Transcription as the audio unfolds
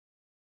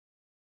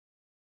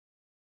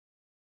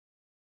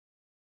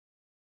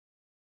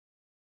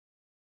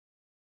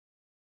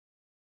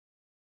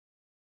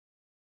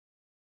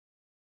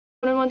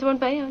1-to-1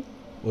 payout.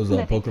 What's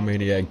up, Poker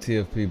Maniac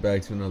TFP,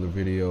 back to another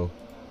video.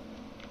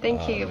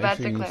 Thank you, make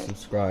sure you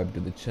subscribe to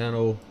the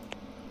channel.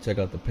 Check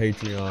out the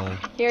Patreon.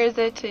 Here's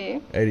it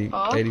too.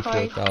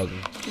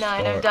 84,000.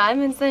 9 of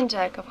diamonds and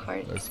jack of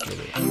hearts. Let's get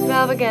it.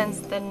 12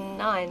 against the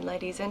 9,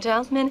 ladies and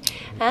gentlemen.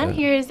 And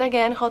here's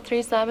again hot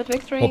 3 stab at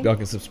victory. Hope y'all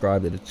can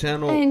subscribe to the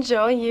channel.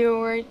 Enjoy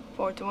your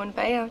 4-to-1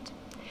 payout.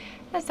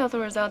 The total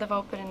result of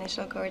open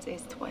initial cards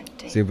is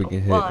 20. See if we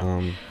can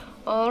hit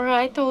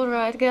Alright,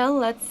 girl.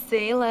 Let's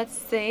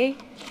see.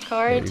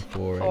 Card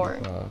 4.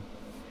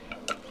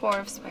 4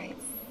 of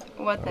spades.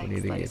 What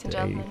next, ladies and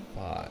gentlemen?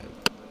 85.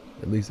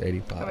 At least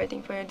 85. I'm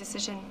waiting for your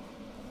decision.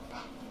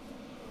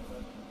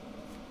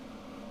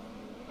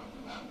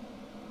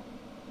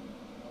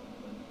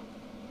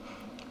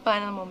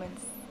 Final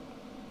moments.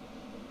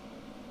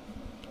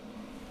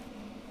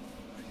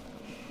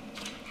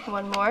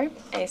 One more.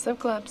 Ace of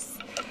clubs.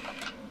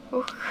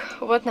 Ooh,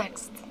 what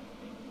next?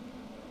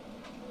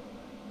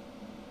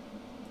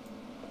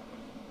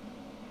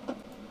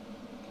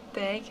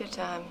 Take your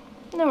time.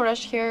 No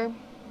rush here.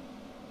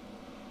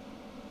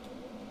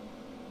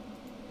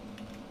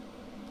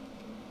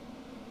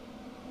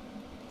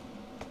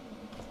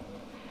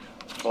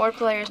 Four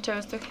players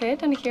chose to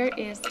hit, and here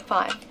is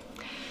 5.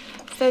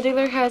 So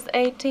dealer has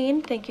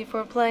 18. Thank you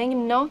for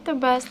playing. Not the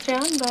best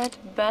round, but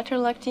better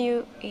luck to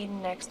you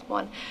in next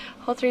one.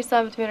 All 3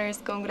 summit winners,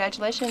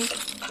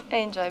 congratulations.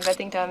 Enjoy.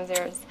 Betting time is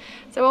yours.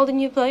 So all the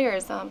new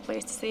players, I'm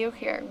pleased to see you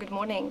here. Good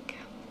morning.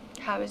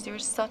 How is your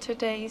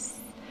Saturday's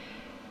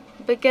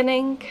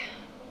beginning?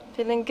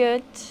 Feeling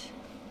good?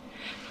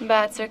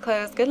 Bets are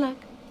closed. Good luck.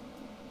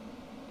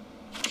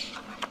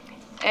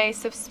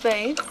 Ace of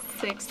spades,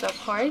 6 of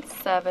hearts,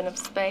 7 of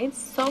spades,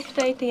 soft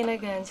 18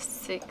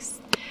 against 6.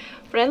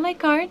 Friendly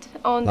card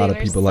on the other side. A lot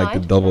of people like to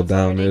double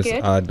down this.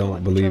 Good. I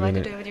don't believe in it. What would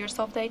you like to do with your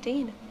soft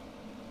 18?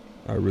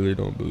 I really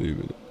don't believe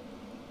in it.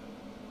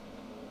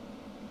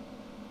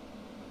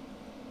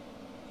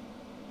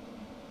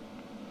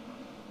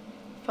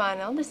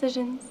 Final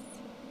decisions.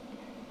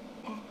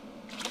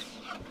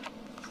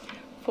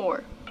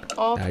 4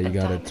 of now you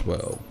got diamonds. a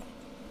 12.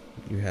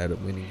 You had a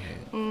winning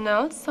hand.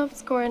 No soft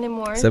score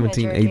anymore.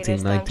 17, Majority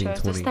 18, 19,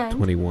 20, 20,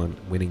 21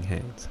 winning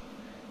hands.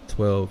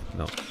 12,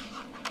 no.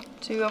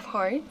 2 of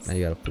hearts. Now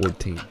you got a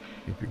 14.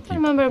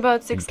 Remember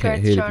about 6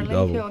 cards, Charlie.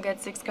 If you will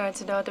get 6 cards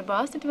without a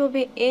bust, it will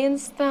be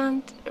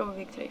instant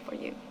victory for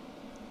you.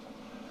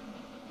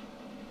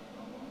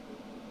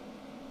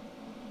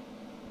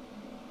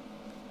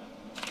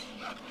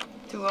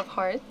 Two of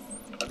hearts.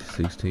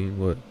 16,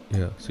 what?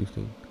 Yeah,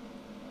 16.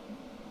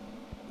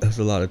 That's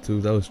a lot of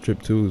 2s. That was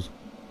trip 2s.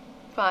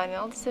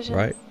 Final decisions.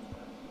 Right?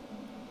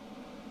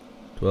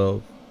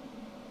 12.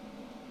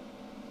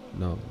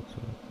 No.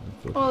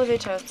 All of you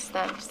chose to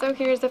stand. So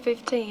here's the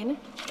 15.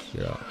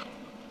 Yeah.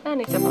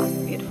 And it's a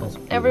bust. Beautiful.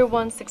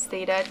 Everyone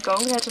succeeded.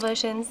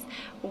 Congratulations.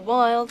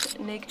 Wild,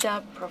 Nick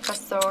Dab,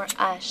 Professor,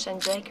 Ash,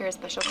 and Jaker.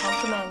 Special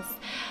compliments.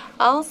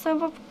 Also,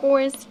 of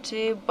course,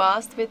 to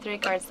bust with 3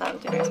 cards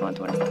out. There's 1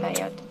 towards the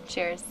payout.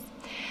 Cheers.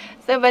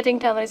 So betting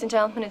time, ladies and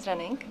gentlemen, is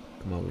running.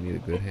 Come on, we need a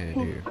good hand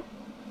here.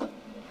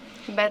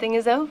 Betting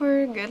is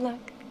over. Good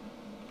luck.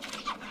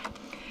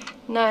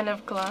 9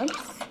 of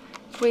clubs,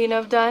 Queen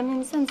of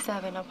diamonds, and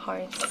 7 of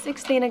hearts.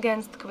 16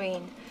 against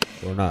queen.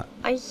 Or not.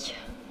 Ay,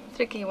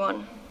 tricky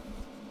one.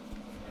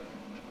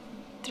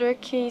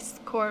 Tricky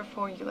score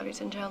for you,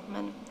 ladies and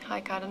gentlemen.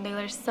 High card on the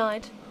other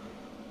side.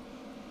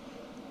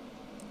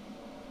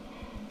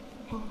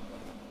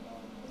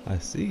 I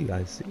see.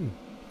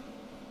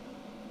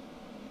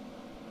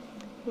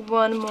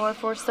 One more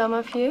for some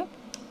of you.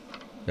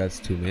 That's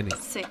too many.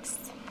 6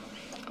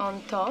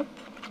 on top.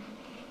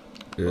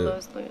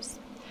 Good. Lose.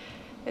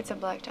 It's a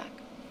blackjack.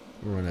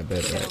 We'll run that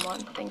bet back. 1.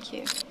 Thank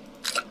you.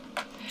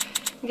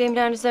 Game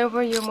down is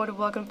over. You're more than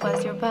welcome to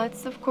place your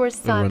bets. Of course,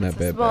 side bets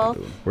as well.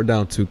 We're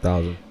down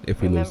 2,000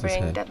 if we lose this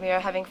hand. Remembering that we are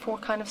having 4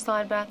 kind of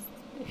side bets.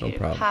 If you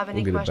have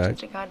any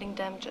questions regarding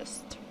them,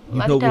 just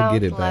let it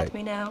out. Let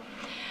me know.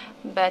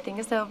 Betting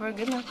is over.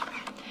 Good luck.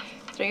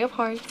 3 of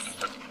hearts,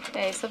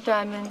 Ace of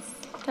diamonds,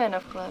 10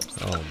 of clubs.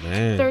 Oh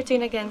man.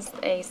 13 against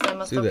ace.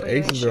 See, the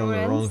aces are on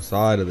the wrong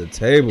side of the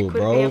table,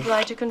 bro.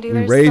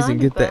 We raise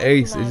and get the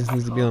ace. It just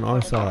needs to be on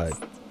our side.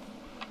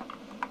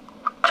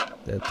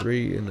 That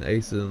 3 and the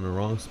ace is in the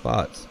wrong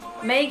spots.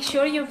 Make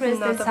sure you press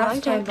the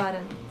subscribe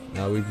button.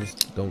 Now we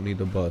just don't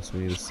need a bust. We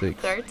need a 6.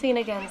 13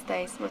 against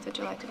ace. What would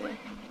you like to do?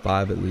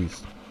 5 at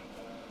least.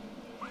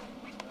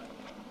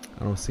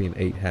 I don't see an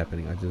 8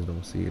 happening. I just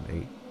don't see an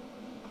 8.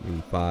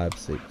 Maybe 5,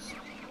 6.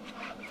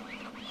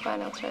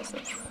 Final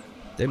choices.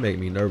 They make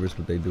me nervous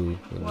what they do.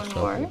 One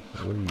more.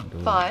 What are you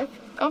doing? 5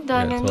 of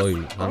diamonds. Yeah, I told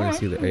you. I didn't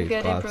see the 8.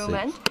 Good 5,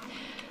 improvement. 6.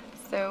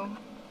 So,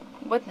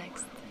 what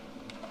next?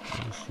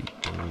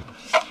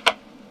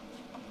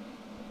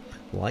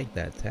 Like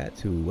that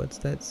tattoo. What's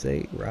that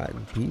say?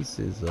 Rotten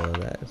pieces.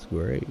 That's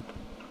great.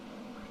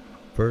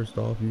 First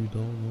off, you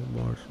don't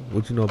know Marshall.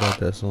 What you know about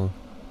that song?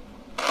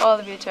 All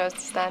of you chose to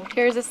stand.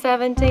 Here's a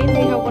 17. We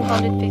have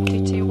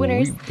 152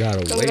 winners. We got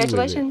away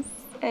Congratulations.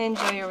 with it.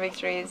 Enjoy your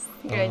victories.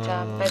 Great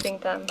job betting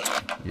them.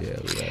 Yeah,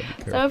 we gotta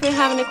be careful. So if you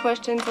have any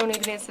questions or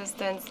need any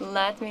assistance,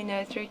 let me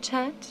know through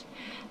chat.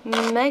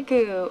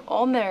 Megu,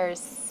 Omer,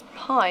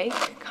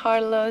 Spike,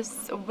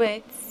 Carlos,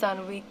 Witt,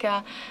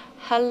 Sanwika.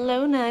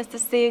 Hello, nice to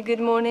see you. Good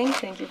morning.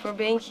 Thank you for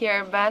being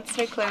here. Bats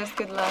are closed.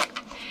 Good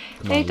luck.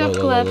 Come on, 8 of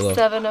low, clubs, low.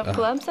 7 of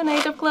clubs, and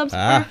 8 of clubs.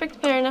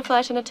 Perfect pair and a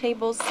flash on the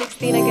table.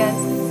 16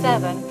 against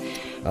 7.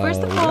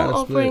 First of all,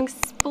 offering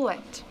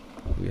split.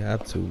 We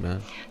have to,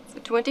 man. So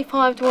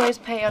 25 to 1 is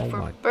payout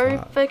for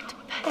perfect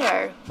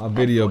pair. My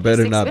video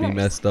better not winners. be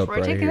messed up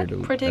Pretty right good, here,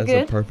 dude. Pretty That's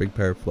good. a perfect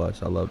pair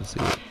flush. I love to see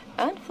it.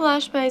 And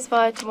flash pays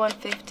 5 to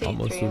 150.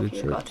 Almost 3 to of the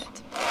you got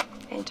trips.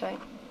 it. Enjoy.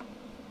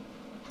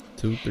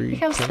 2, 3. We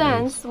have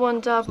stands, 1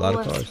 double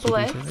and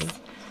splits.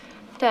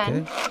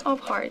 10 of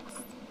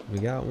hearts. We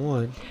got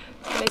 1.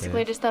 So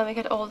basically this time we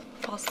get all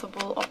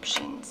possible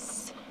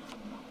options.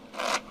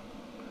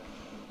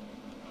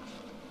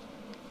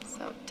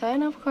 So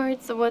 10 of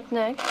hearts, so what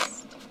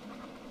next?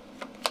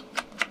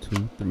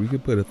 2, 3. We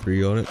could put a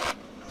 3 on it.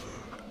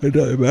 It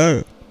doesn't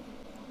matter.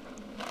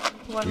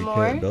 One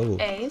more.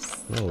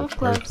 Ace of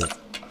clubs.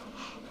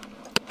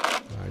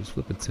 Alright, just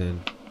flip a 10.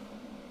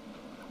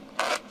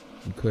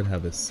 You could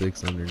have a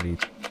 6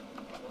 underneath.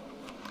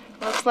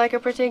 Looks like a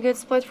pretty good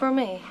split for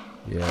me.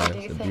 Yeah,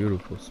 it's a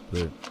beautiful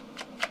split.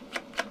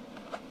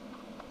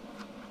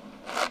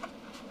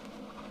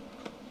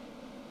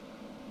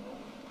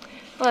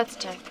 Let's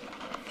check.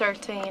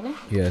 13.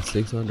 Yeah,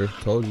 6 under.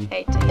 Told you.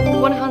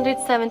 18.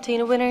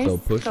 117 winners. So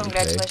push it,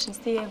 Congratulations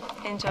to you.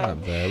 Enjoy.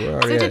 Not bad. We're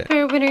already Suited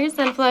pair winners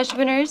and flash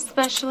winners,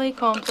 specially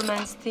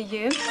compliments to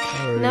you.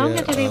 Now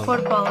get ready for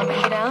the following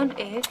round.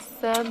 It's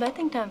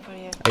betting time for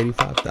you.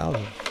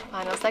 85,000.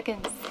 Final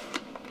seconds.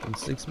 In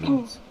 6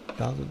 minutes.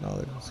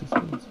 $1,000 in 6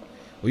 minutes.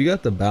 Well, you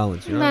got the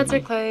balance. You know Bets are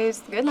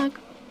closed. Good luck.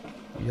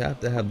 You have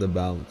to have the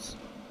balance.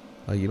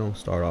 Like, you don't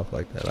start off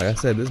like that. Like I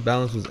said, this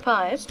balance was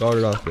 5.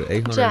 Started off at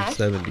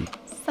 870.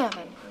 Jack,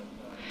 7.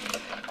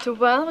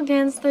 12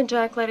 against the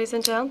Jack, ladies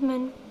and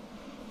gentlemen.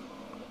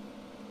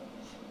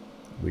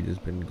 We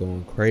just been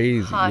going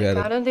crazy. High We had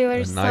card on the other a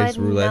nice side,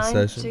 roulette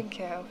 9 session. to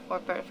go for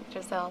perfect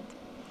result.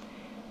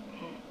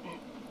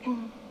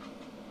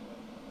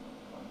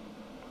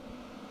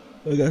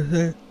 Like I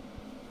said.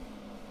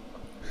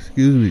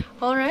 Excuse me.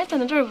 Alright,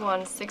 another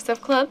one. 6 of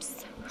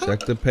clubs.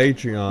 Check the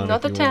Patreon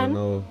Not if a you 10. want to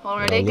know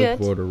Already what I look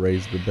good. for to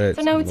raise the bets.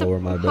 So now it's lower a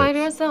my high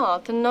bets.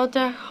 result. Not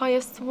the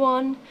highest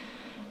one,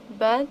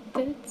 but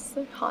it's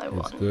a high one.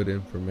 It's good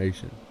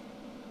information.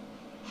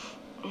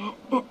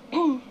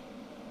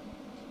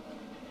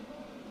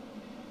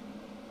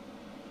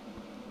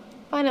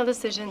 Final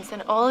decisions,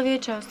 and all of you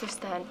chose to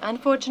stand.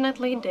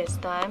 Unfortunately, this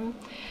time,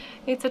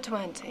 it's a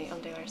 20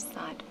 on the other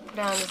side.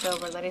 Round is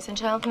over, ladies and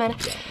gentlemen.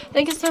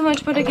 Thank you so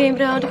much for the game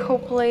round.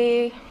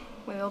 Hopefully,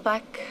 we will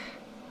back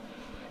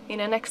in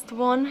the next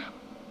one.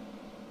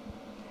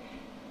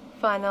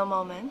 Final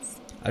moments.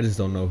 I just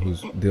don't know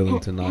who's dealing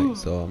tonight,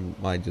 so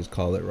I might just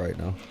call it right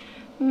now.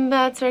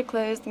 Bets are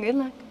closed. Good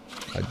luck.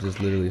 I just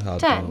literally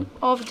hopped 10 on.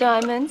 of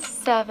diamonds,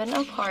 7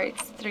 of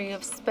hearts, 3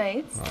 of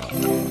spades,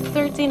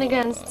 13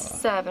 against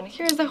 7.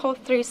 Here's the whole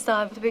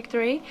 3-side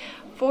victory.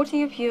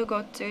 40 of you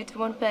got 2 to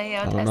 1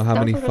 payout. I don't know how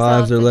many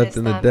 5s are left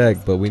in the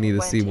deck, but we need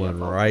to see one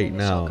right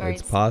now.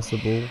 It's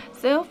possible.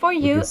 So for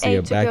you,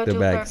 8 to go to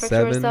perfect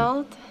 7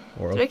 result.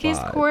 or a Tricky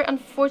 5. score,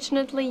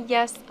 unfortunately,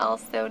 yes,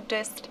 also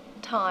this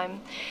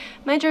time.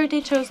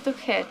 Majority chose to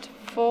hit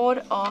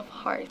 4 of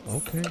hearts.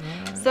 Okay,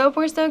 alright. So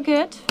far so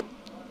good.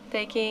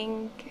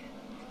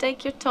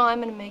 Take your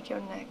time and make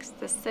your next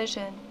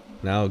decision.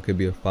 Now it could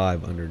be a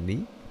 5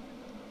 underneath.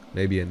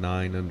 Maybe a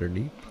 9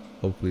 underneath.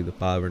 Hopefully the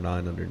 5 or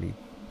 9 underneath.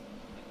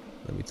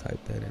 Let me type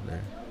that in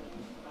there.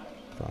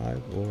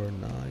 5 or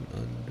 9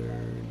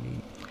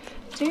 underneath.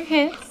 2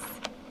 hits.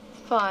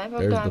 5 of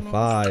There's diamonds. the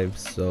 5,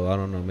 so I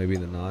don't know, maybe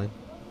the 9.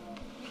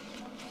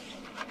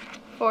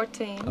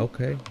 14.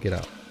 Okay, get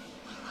out.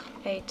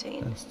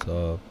 18. That's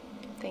tough.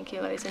 Thank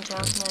you, ladies and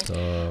That's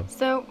gentlemen. tough.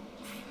 So,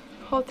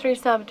 whole 3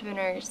 sub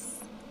winners.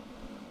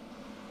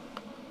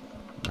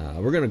 Nah,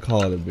 we're gonna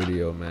call it a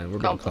video, man. We're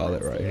gonna call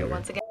it right here.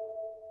 Once again.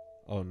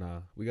 Oh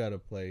nah, we gotta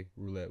play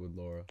roulette with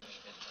Laura.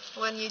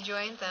 When you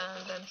joined,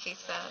 and then he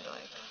said,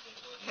 like,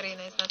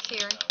 Karina is not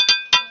here.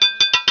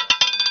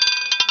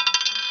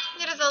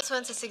 The results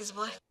 26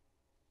 black.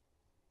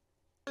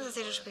 The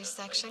zero space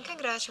section.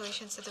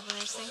 Congratulations to the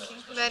winners. Thank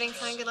you. Betting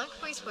fine. Good luck.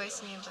 Please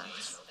waste new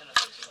bets.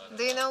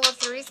 Do you know what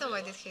the reason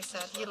why did he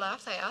said? He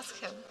laughed. I asked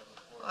him.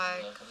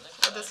 Like,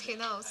 what does he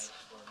knows?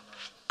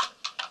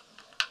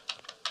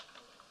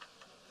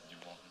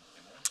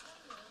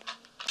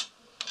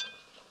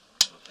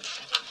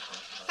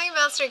 Thank you,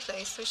 Master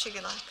Place. Wish you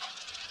good luck.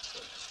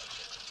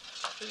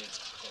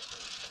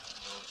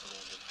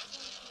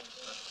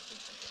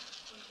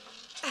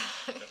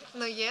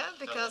 No, yeah,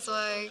 because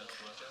like,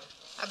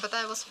 but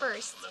I was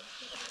first.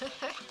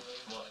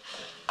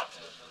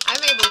 I'm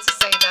able to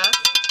say that.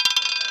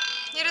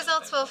 Your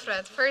results,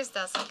 Wilfred. First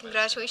dozen.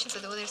 Congratulations to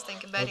the winners.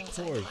 Thank you, betting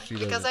side.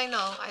 Because I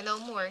know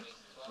more,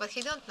 but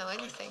he don't know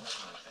anything.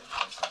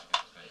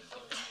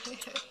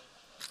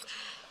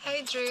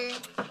 Hey Drew,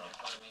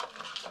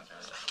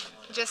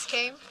 just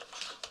came?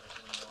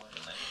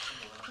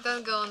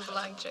 Don't go on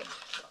blackjack.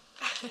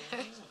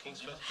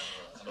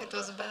 It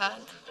was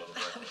bad.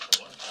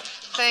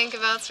 Thank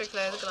you, Master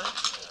Claude.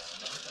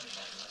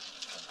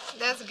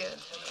 That's good.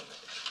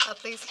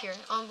 At least here.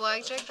 On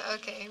blackjack?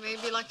 Okay,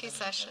 maybe lucky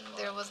session.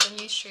 There was an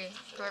issue,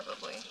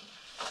 probably.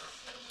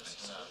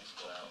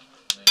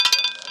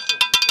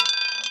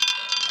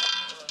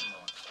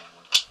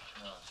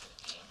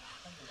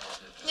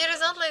 New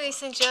result,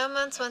 ladies and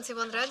gentlemen,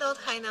 21 red out,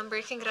 high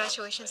number.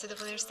 Congratulations to the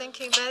winners. Thank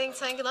you. Betting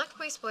time, good luck,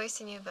 please place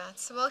new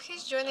bets. Well,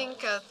 he's joining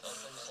at,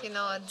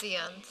 at the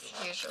end,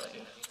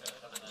 usually.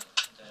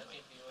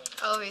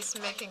 Always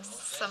making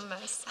some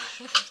mess.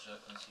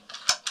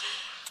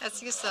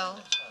 As you saw.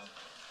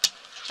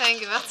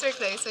 Thank you, Master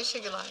Clay, wish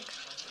you good luck.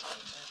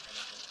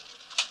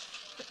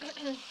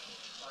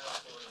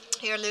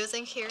 You're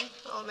losing here,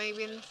 or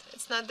maybe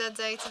it's not that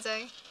day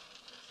today.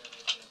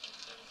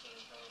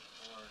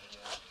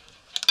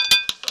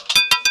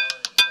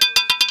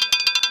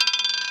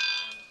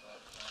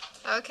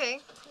 Okay,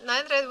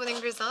 9 red winning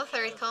result,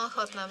 3rd call,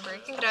 hot number.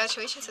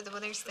 Congratulations to the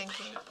winners, thank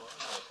you.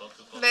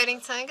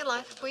 Betting time, good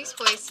luck, please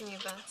place new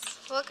bets.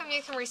 Welcome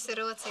newcomer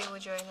Cyril will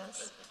join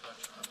us.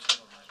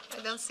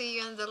 I don't see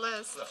you on the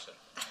list.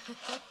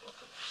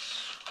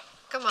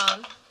 Come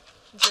on,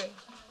 Drew.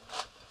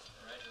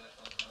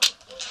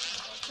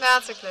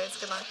 That's a clue,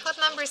 good luck. Hot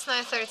number is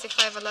 9,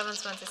 35, 11,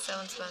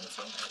 27,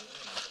 20.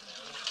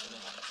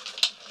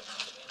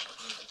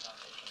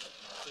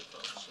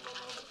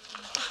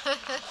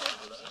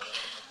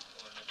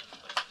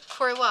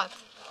 For what?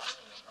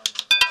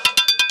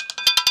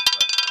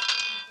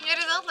 Your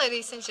result,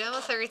 ladies and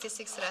gentlemen,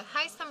 36 red.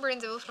 Highest number in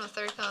the booth from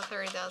 3rd count,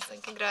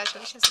 30,000.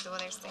 Congratulations to the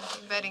winners, thank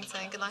you. Betting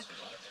time, good luck.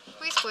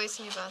 Please place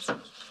in your bets.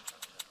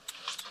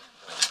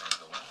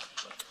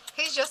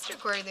 He's just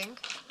recording.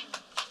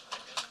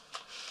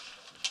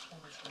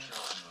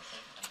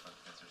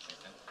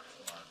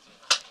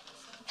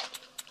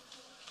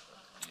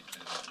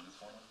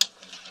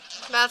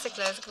 That's a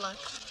class, good luck.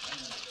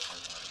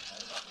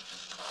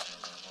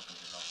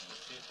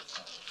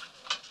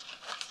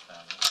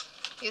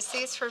 You see,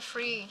 it's for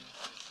free,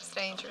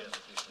 stranger.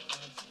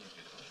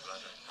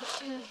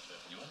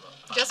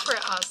 Just for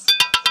us.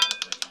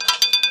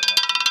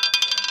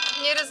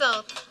 New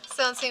result.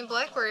 17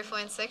 black,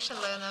 verifying section,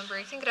 low number.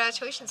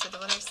 Congratulations to the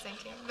winners,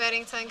 thank you.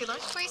 Betting time, good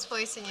luck. Please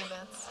place in your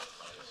bets.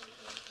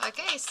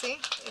 Okay, see,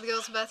 it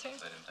goes better.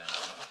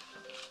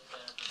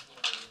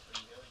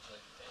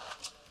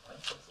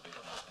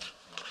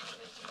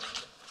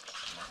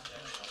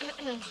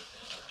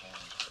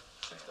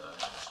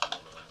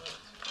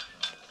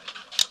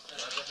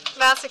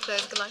 That's a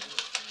close, good luck.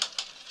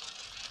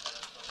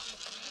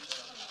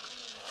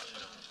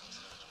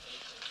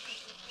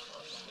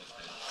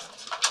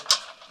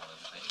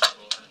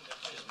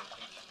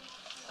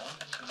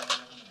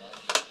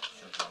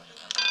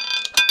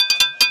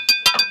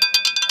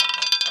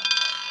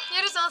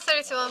 Your result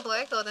 31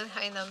 black, low and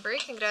high number.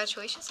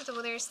 Congratulations to the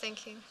winners,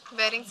 thank you.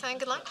 Betting time,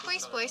 good luck.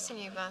 Please place in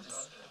your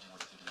bets.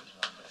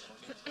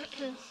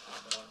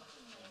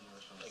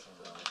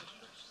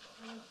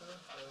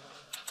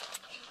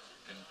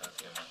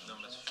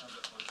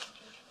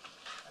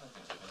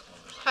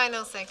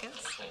 Final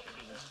seconds.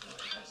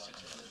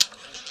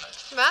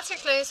 Master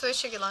close,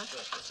 wish you good luck.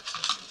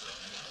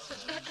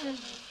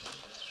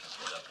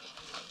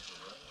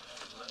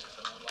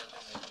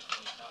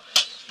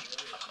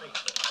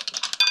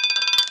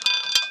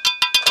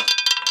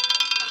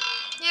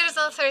 Your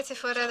result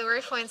 34 at the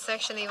verifying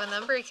section, even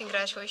number.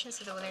 Congratulations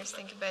to the winners.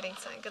 Thank you, betting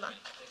time. Good luck.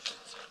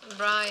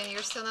 Brian,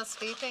 you're still not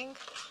sleeping?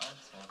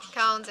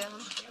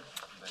 Countdown.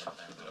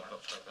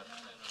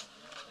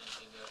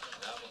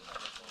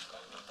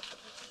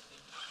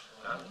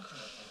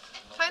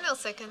 Final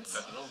seconds.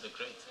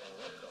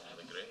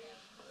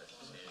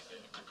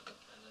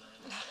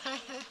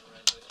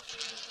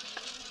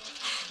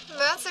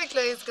 That's a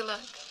close, good luck.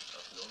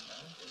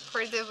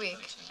 For the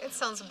week. It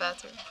sounds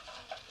better.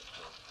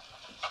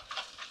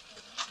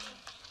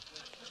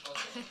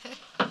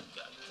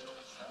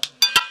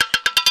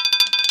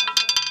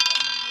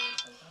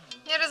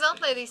 Your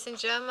result, ladies and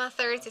gentlemen,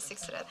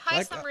 36 red.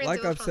 Highest number in the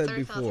I've from said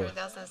 30 before, is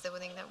the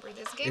winning number.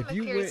 This game if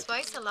you appears win,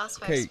 twice and last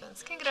 5 okay,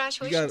 spins.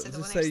 Congratulations to the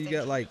winners. say you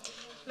got like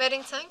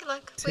betting time, good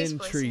luck. 10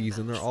 trees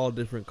and they're all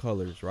different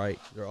colors, right?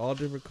 They're all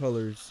different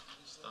colors.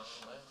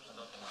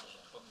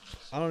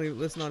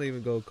 Let's not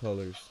even go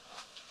colors.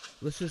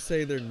 Let's just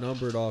say they're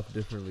numbered off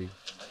differently.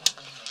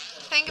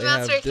 They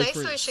have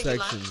different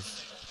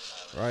sections,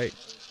 right?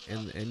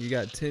 And you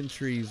got 10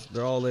 trees.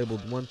 They're all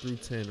labeled 1 through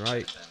 10,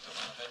 right?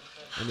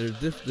 And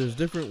there's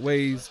different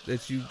ways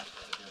that you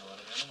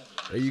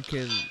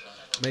can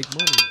make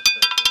money,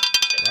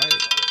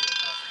 right?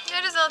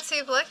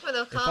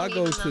 If I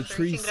go to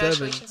tree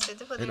 7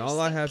 and all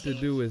I have to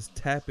do is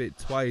tap it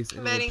twice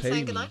and it'll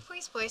pay me,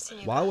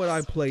 why would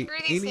I play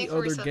any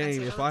other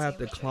game if I have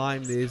to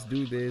climb this,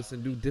 do this,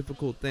 and do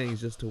difficult things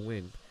just to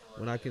win,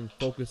 when I can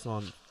focus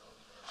on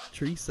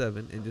tree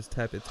 7 and just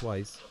tap it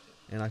twice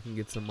and I can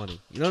get some money.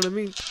 You know what I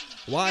mean?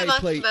 Why Good luck,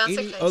 play bounce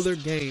any closed. other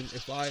game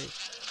if I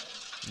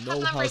know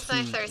Hot how numbers to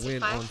 9, win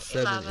 35, on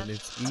 7 11, and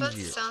it's 27,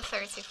 easier?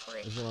 34.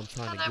 Is what I'm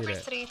trying Hot to number get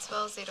at. 3,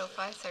 12,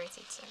 05,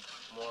 32.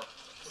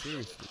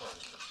 Seriously.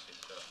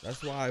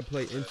 That's why I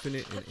play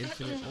infinite and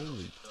infinite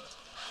only.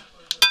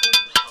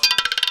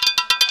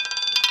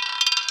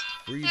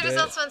 Free Your bet.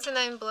 results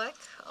 29 black,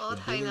 odd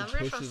The high dealer number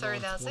from pushes on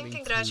 30,000. 22.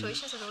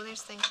 Congratulations to the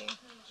winner's thinking.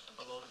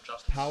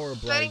 Power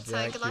Betting time,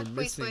 blackjack. good You're luck,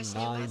 please missing place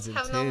new bets. 9s and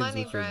Have no 10s,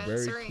 money, which are Brian,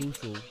 very sorry.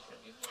 crucial.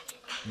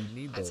 You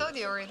need I those. told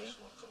you already.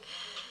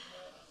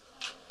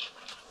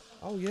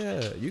 Oh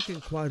yeah, you can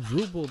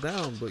quadruple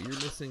down, but you're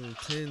missing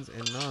 10s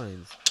and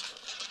 9s.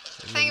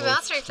 Thank you,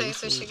 Bouncer,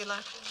 please wish you good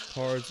luck.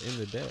 Cards in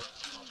the deck.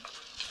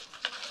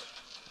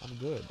 I'm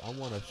good. I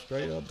want a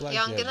straight up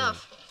blackjack. Young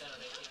enough.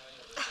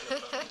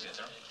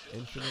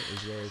 Infinite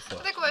is where it's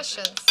at. The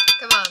questions,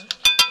 come on.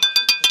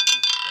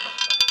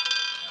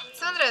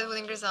 200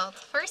 winning result.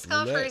 First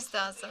come, Roulette. first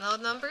dozen.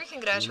 Odd number,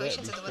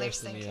 congratulations to the winner's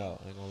thinking. thinking.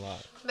 I ain't gonna lie.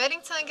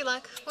 Betting time, good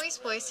luck. Please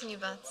place new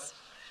bets.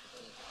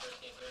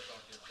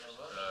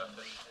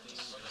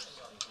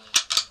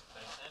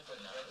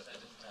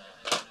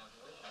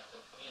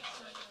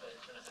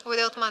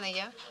 Without money,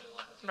 yeah?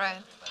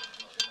 Brian.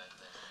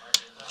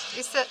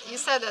 You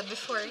said that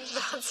before.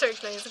 The answer,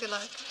 please. Good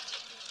luck.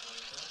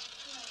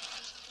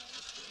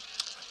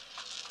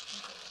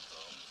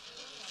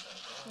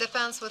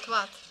 Depends with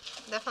what.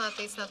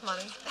 Definitely it's not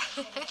money.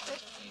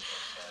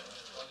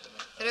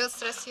 Real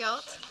stress you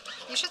out?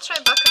 You should try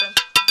baccarat.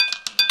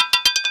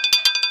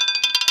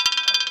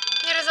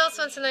 Your results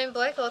 29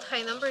 black, odd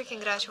high number.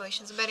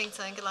 Congratulations. Betting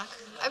time, good luck.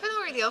 I've been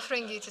already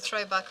offering you to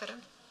try baccarat.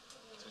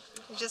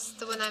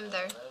 Just when I'm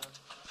there.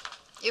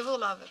 You will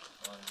love it.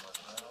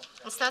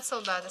 It's not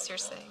so bad as you're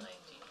saying.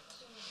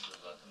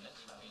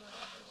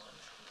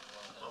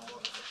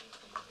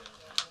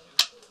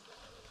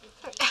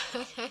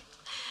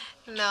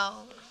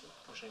 No.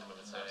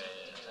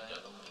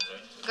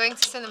 Going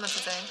to cinema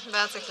today.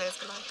 Basically, it's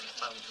good luck.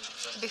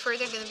 Before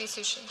they're gonna be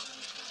sushi.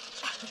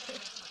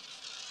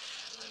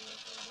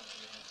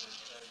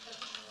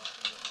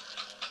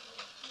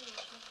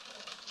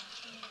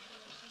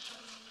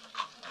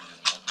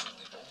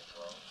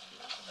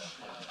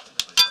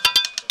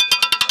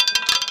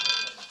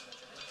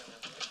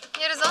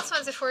 Your results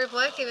 24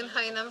 black, even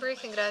high number.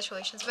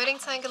 Congratulations. Betting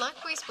time, good luck.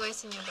 Please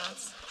place in your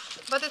bets.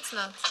 But it's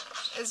not.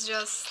 It's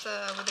just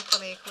with a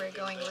colleague. We're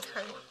going with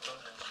her.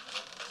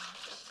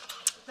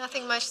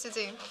 Nothing much to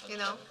do, you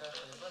know,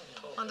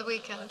 on the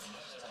weekend.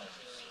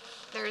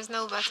 There is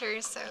no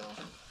better, so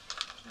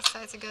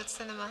besides a good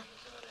cinema.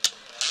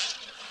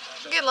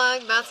 Good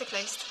luck, bouncy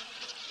placed.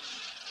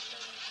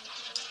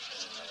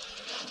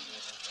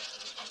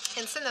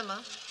 In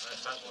cinema?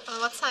 On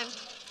what time?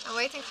 I'm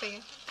waiting for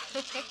you.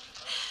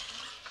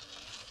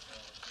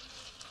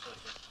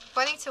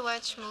 Planning to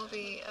watch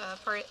movie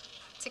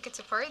Ticket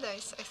to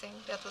Paradise, I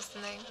think that was the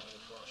name.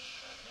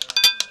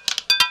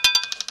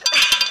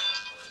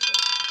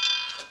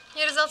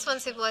 Your results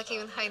once you black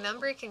even high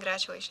number.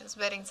 Congratulations.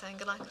 Betting time.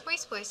 Good luck.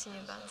 Please place in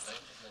your bets.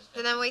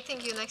 Then I'm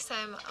waiting you next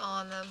time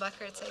on the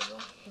baccarat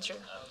table. Drew.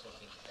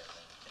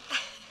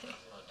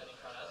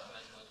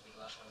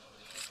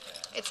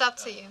 It's up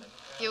to you.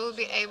 You will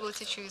be able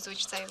to choose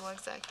which table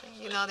exactly.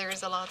 You know there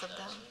is a lot of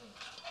them.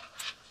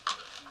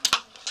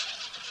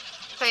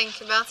 Thank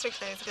you. Bouncer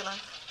plays. Good luck.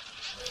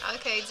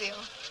 Okay, deal.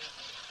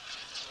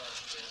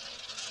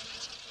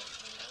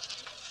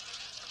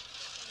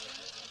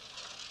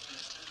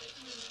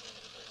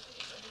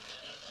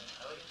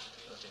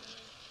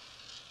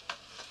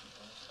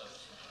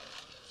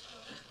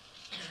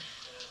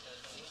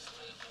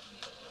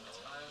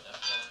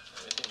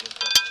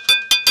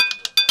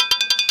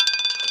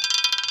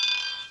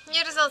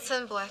 Your results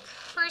in black.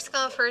 First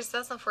come, first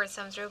dozen,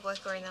 47 draw,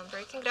 black or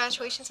number.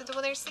 Congratulations to the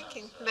winner's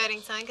thinking.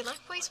 Betting time, good luck,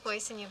 please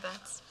place in your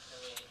bets.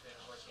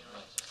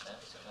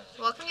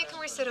 Welcome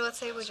newcomer to the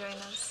table, join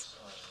us.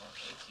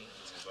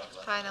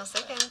 Final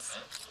seconds.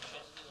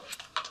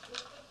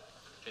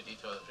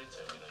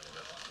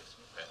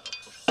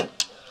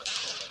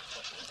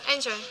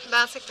 Enjoy,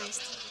 basic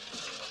list.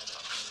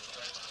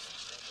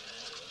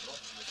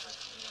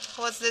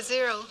 What's the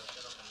zero?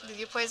 Did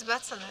you place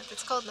bets on it?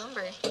 It's called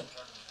number.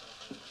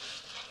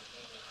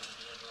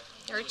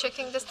 You're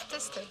checking the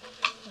statistic.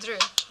 Drew.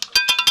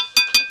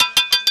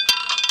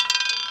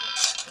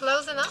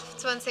 Close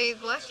enough.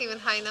 28 black, even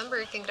high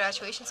number.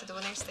 Congratulations to the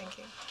winner's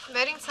thinking.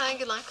 Betting time,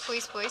 good luck.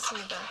 Please place in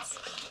your bets.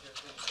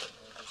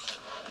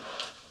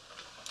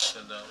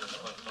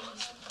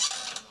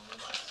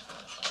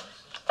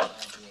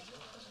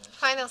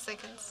 Final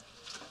seconds.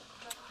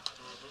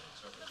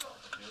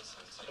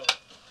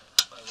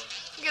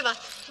 Good luck.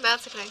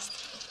 That's placed.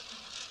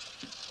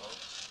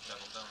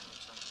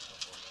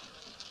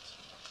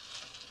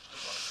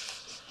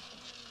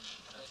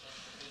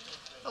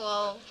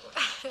 Well,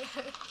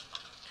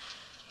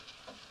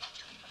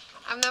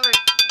 I've never.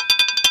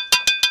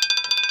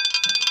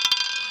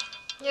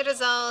 Your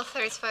result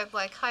 35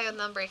 black, high on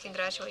number.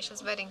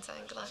 Congratulations. Betting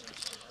time. Good luck.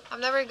 I'm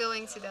never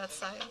going to that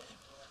side.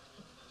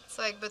 So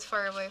like a bit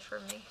far away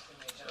from me.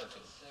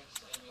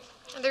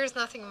 And there's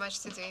nothing much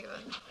to do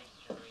even.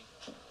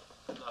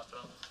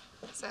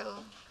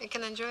 So you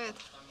can enjoy it.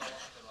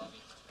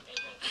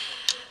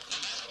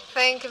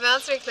 Thank you,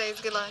 Bouncer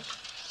Clays. Good luck.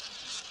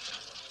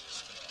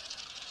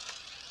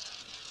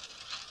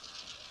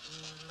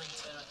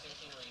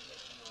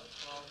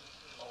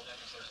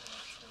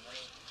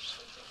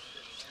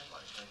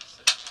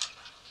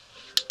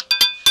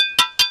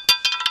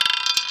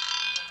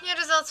 Your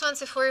results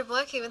 24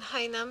 black, even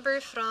high number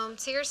from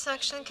tier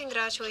section.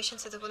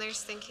 Congratulations to the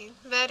winners. Thank you.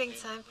 Betting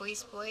time,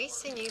 please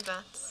place a new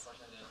bets.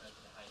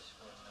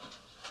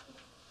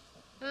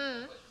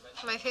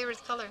 My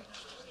favorite color.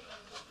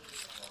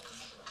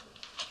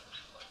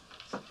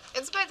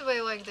 It's by the way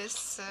like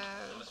this,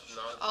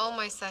 all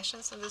my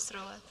sessions on this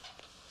roulette.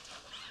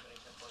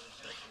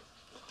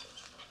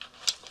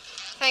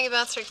 Thank you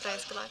about strict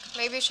dice, good luck.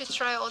 Maybe you should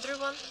try other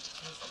one.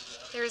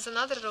 There is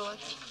another roulette.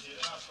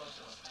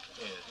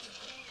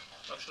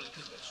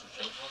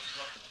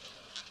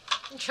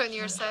 On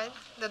your side,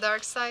 the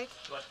dark side.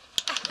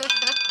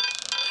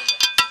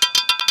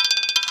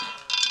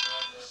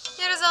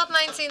 Your result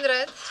 19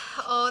 red,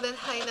 odd and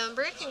high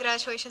number.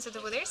 Congratulations to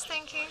the winners,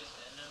 thank you.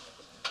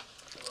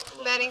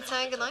 Betting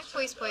time, good luck.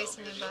 Please place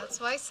in your bets.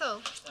 Why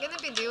so? Gonna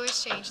be deal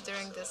exchange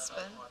during this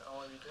spin.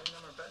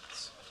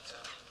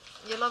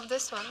 You love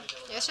this one.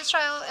 You should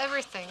try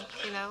everything,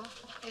 you know.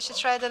 You should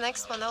try the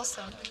next one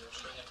also.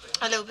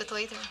 A little bit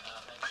later.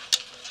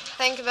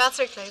 Thank you,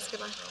 Bouncer Clays.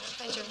 Good luck.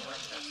 Enjoy.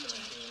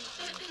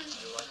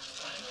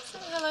 So,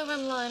 hello,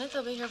 I'm Lionel.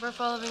 I'll be here for the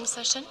following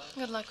session.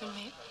 Good luck with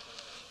me.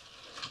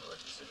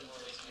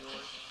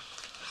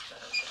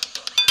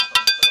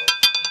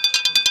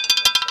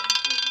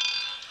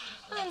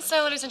 And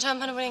so, ladies and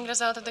gentlemen, winning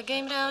result of the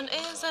game round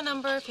is a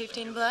number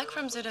 15 black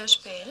from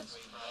CashApp.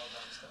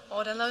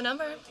 Odd and low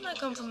number. My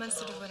compliments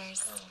to the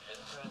winners.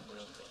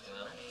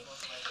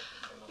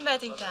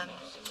 Betting time.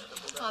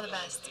 All the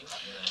best.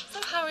 So,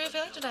 how are you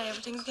feeling today?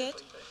 Everything good?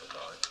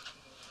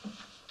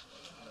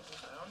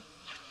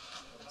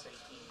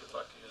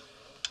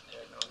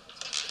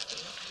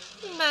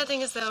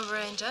 Betting is over.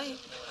 Enjoy.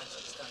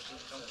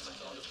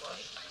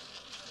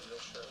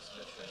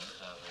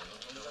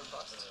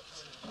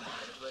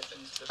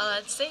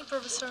 Let's see,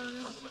 Professor.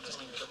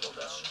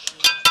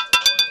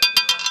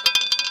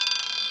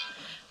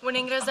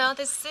 Winning result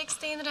is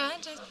 16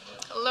 red.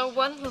 Low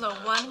one,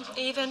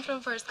 even from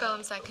first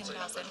column, second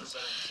dozen.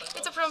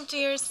 It's a from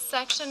tiers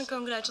section.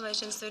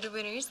 Congratulations to the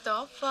winners,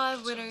 top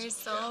 5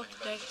 winners of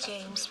the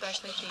game,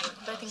 especially to you.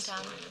 Betting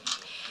time.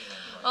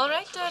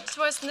 Alright, that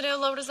was the real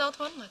low result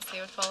one. Let's see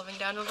what following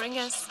down will bring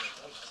us.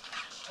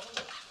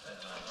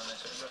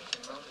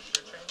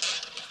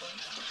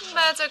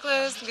 Bets are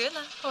closed. Good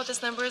luck.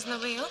 Hottest number is in the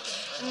wheel.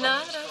 9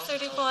 red,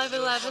 35,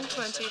 11,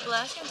 20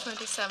 black, and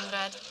 27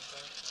 red.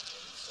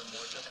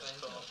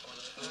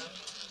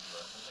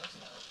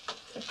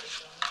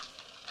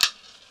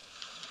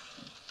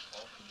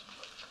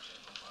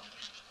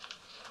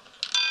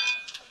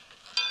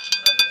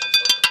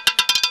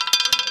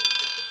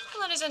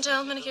 Ladies and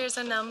gentlemen, here's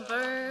a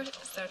number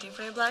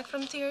 33 black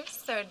from tiers,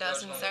 third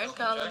dozen, third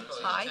column,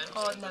 high,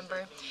 odd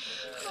number.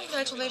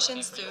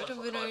 Congratulations to the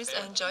winners.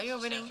 Enjoy your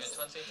winnings.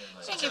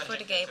 Thank you for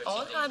the game.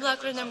 All high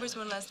black red numbers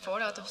will last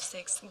 4 out of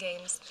 6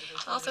 games.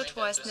 Also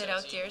twice net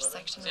out tiers,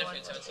 section 1.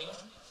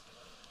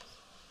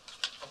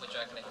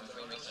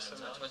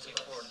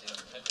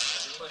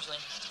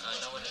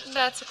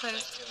 That's a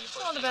close.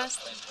 All the best.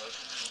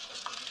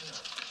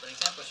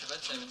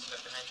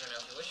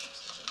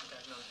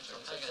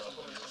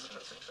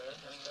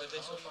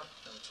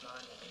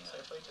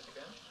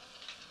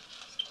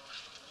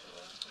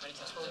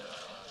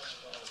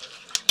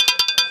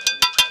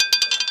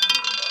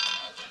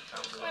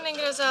 Winning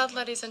result,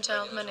 ladies and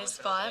gentlemen, is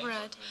 5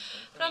 red.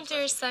 From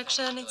tiers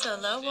section, it's a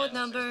low odd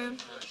number.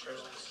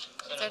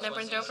 Third number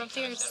in draw from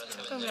tiers.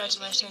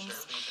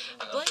 Congratulations.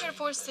 Player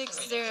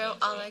 460,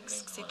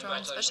 Alex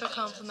Citron. Special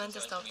compliment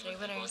is top 3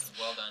 winners.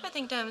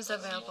 Betting time is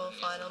available.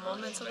 Final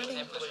moments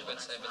already.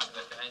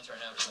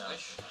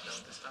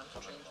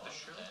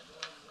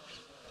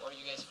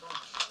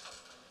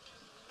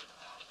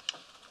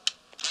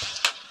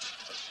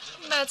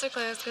 Bets are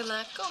closed. Good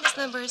luck. Oldest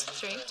numbers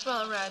 3,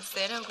 12 red,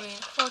 0 green,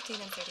 14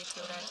 and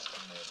 32 red.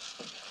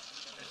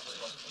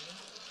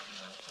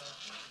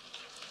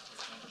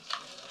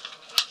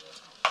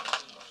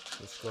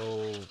 Let's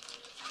go.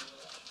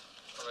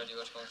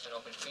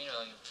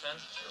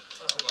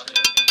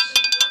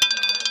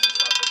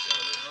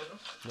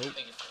 Nope.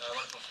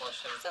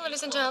 So,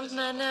 ladies and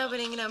gentlemen,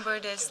 winning number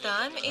this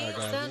time is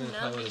the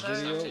number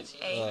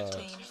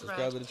 18.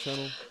 Subscribe to the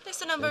channel. This is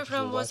the number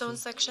from Warzone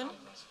section.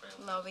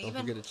 Low Don't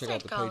even. forget to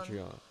check out the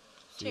Patreon.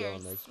 See y'all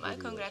Cheers. next My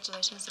video.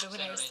 congratulations to the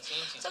winners.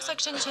 So,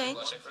 section change.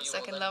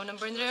 Second low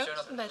number in the row.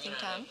 Betting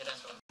time.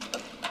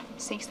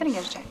 16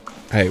 against Jack.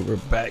 Hey, we're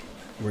back.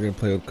 We're gonna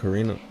play with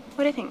Karina.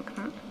 What do you think?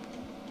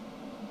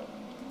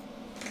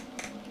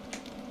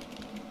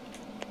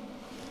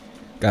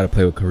 Gotta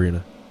play with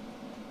Karina.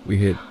 We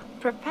hit.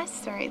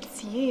 Professor,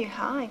 it's you.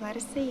 Hi, glad to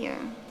see you.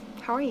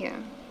 How are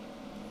you?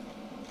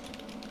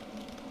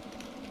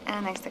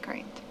 And next the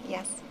card.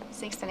 Yes,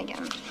 16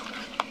 again.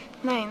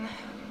 9.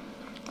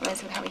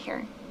 Let's see what have we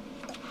here.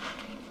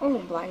 Oh,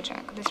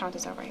 blackjack. This round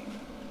is over.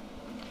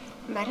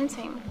 That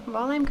insane.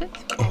 Well, I'm good.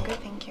 I'm good,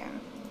 thank you.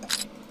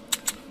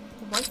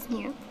 What's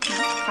new?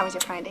 How was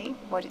your Friday?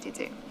 What did you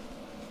do?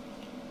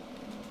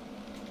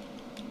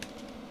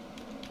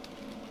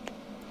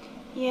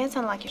 Yeah, it's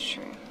unlucky,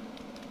 sure.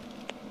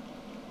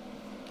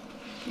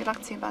 Good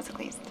luck to you,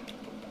 basically.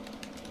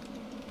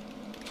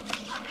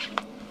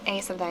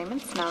 Ace of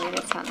diamonds, now in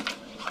its hand.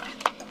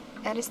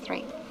 That is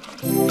 3.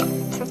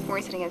 So it's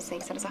 4 sitting at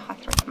 6, that is a hot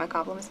 3. My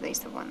problem is the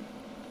ace of 1.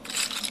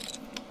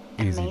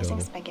 Easy Amazing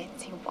double.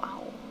 spaghetti,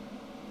 wow.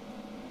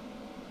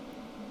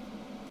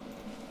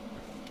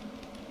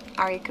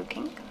 Are you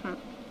cooking?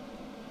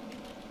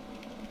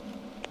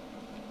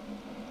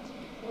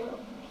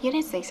 You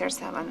need 6 or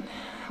 7.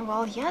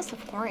 Well, yes,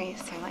 of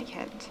course, I like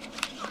it.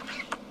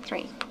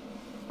 3.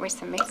 With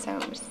some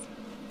mixos.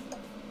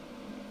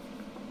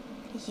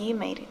 You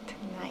made it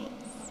nice.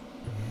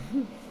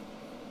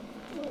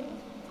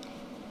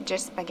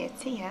 Just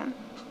spaghetti, yeah?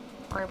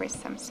 Or with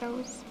some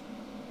sauce.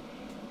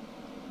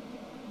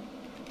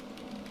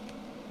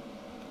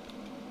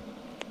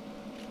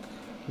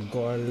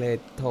 Garlet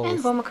And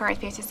toast. one more card,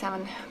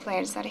 57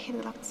 players that hit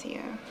it up to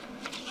you.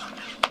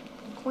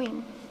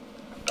 Queen.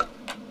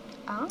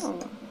 Oh.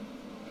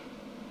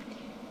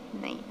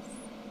 Nice.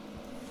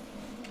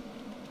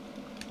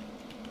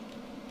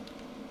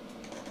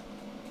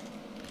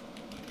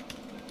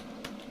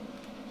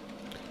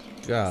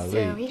 Golly.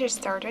 So you just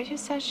started your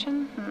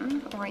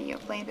session, or you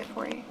played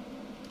before?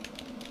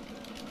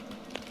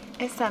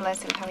 It's not less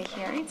than how we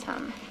hear it,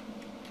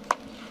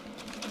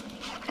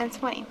 And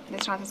 20.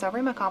 This round is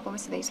over. My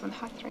compliments to these 1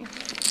 hot 3.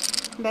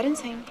 Bet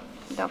insane.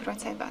 Don't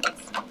roadside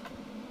bets.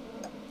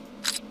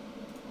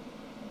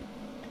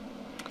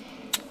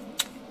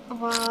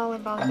 Well,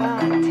 about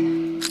that,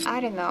 I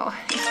don't know.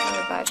 It's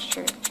really bad,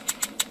 sure.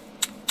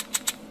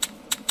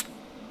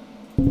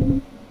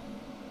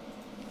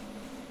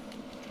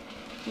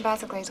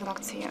 Basically, it's good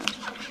luck to you.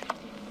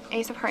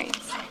 Ace of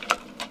hearts.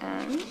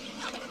 And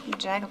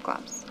Jack of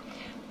clubs.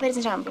 Ladies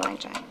and gentlemen,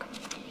 blackjack.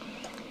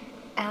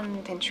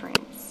 And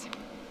insurance.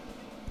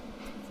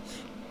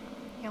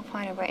 You'll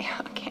find a way,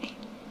 okay.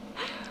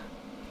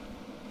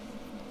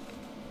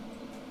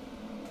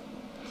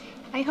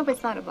 I hope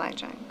it's not a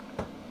blackjack.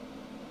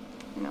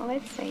 No,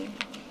 let's see.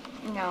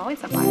 No,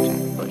 it's a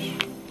blackjack. Push.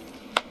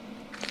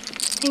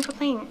 Pink for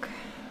pink.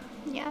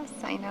 Yes,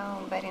 I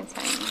know, but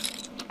insane.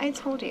 I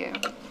told you.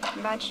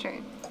 That's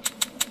true.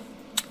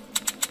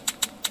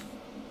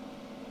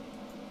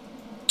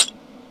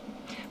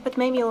 But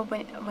maybe you'll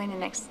win the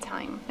next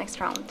time, next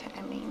round,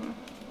 I mean.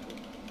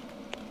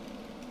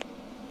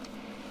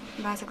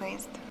 Basically,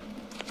 it's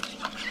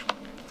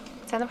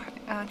 10 of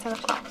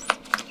clubs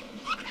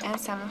and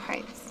 7 of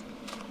hearts.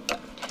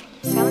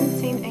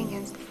 17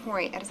 against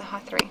 4. That is a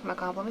hot 3. My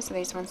compliments to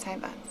these 1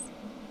 side bets.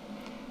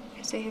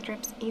 So he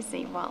drips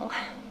easy. Well,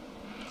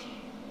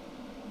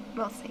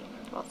 we'll see.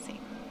 We'll see.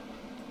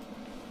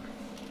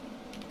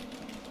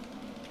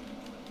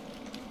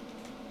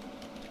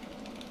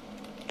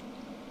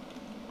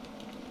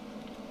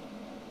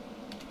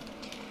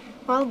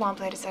 Well, one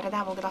player decided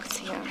that will good luck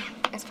to you.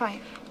 It's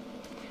 5.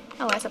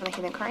 Oh, let's open a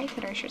hidden card.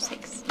 There's your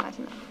 6. Not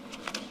enough.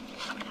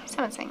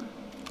 17.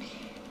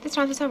 This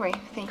round is over.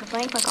 Thank you for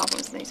playing. My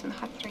goblins these 1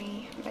 hot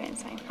 3. Very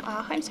insane.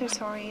 I'm so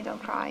sorry.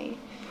 Don't cry.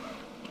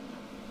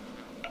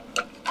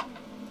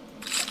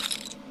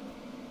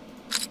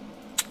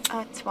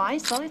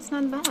 Twice? Well, it's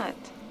not bad.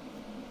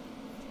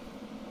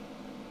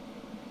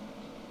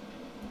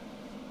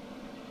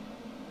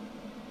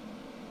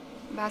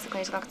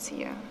 Basically, it's luck to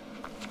you.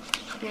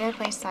 You didn't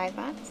play side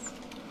bets.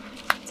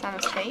 10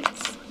 of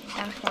spades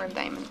and 4 of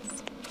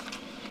diamonds.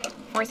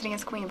 4 sitting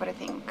against queen, but I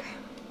think.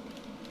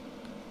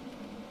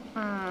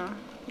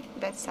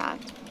 That's sad.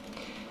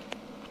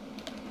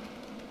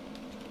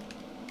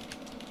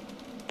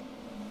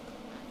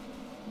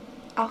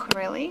 Oh,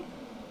 really?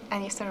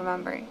 And you still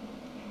remember.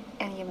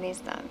 And you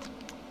missed that.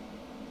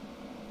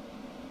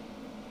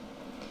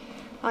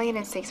 Well, you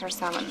need 6 or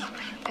 7.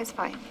 It's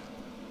 5.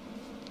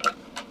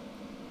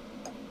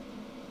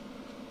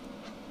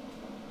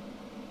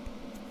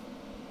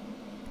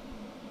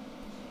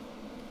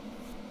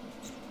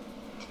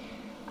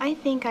 I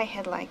think I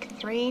had like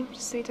 3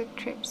 suited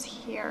trips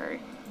here,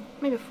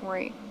 maybe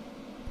 4.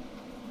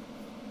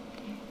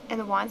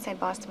 And once I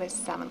bust with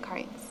 7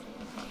 cards.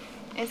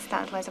 It's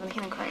that less of a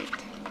hidden card.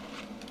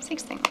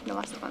 16, the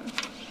last one.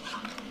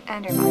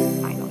 And your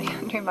bust, finally.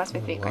 And your bust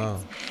with 3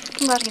 cards.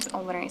 Congratulations,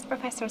 all winners.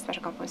 Professor,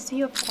 special compliments to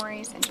you, of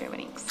course, and your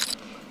winnings.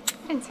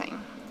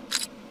 Insane.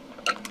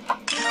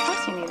 Of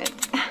course you need it.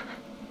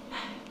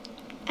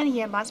 And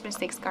yeah, bust with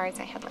 6 cards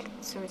I had like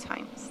 2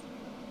 times.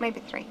 Maybe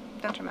 3,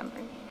 don't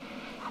remember.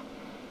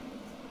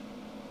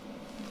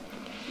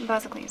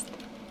 Basic list.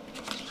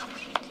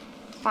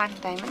 5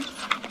 of diamonds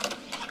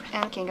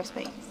and king of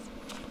spades.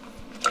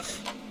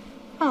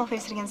 Well,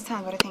 face it against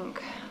 10, what do you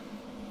think?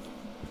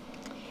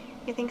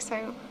 You think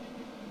so?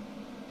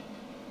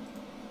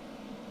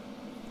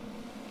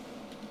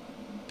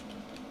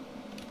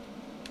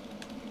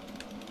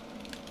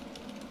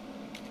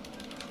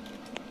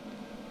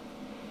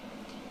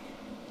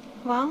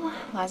 Well,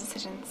 last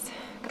decisions.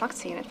 Good luck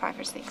to you at 5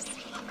 or 6.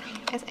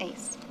 It's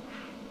ace.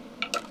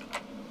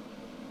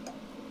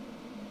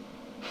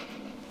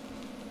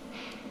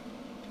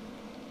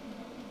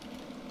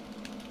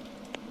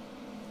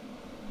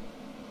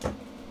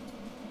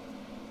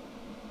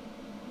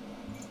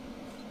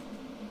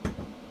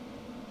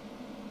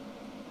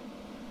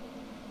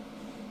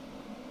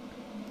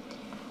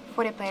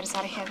 For the players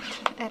are hit,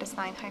 it is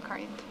 9 high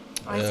card.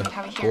 Oh, it's not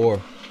how we hear.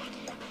 4.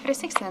 It is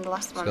 16 and the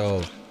last one.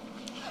 Let's go.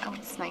 Oh,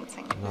 it's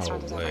 19. No This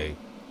round is over. way.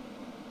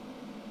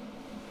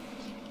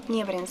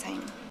 Yeah, but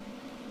insane.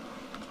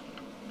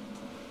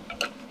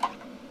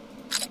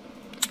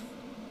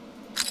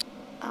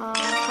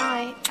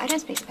 Hi, I don't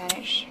speak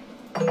Spanish.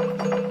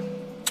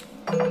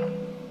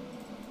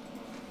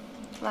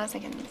 Last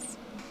seconds.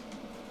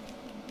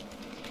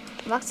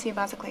 Luck to you,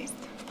 basically.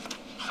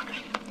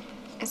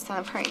 It's 10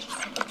 of hearts.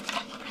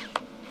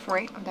 4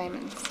 of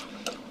diamonds.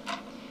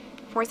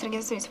 4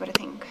 against Zeus, what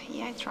do you think?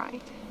 Yeah, I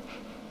tried.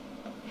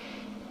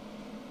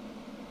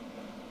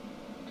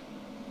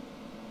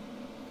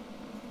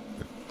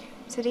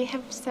 So do you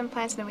have some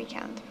plans in the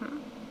weekend?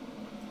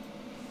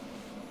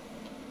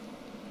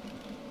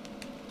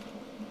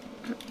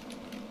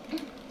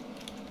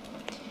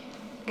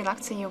 Good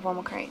luck to you, one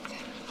more crate.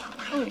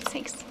 Oh, it's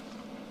 6.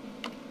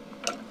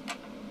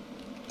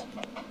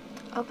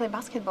 I'll play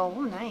basketball.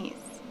 Oh, nice.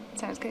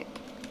 Sounds good.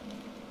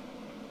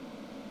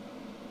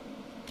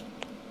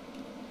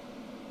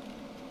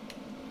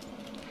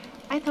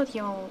 I thought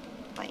you'll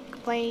like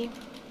play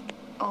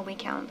all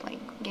weekend, like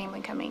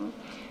gambling coming,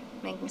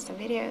 making some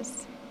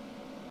videos.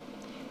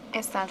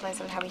 It's that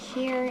list of how we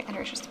here, and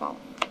there's just 12.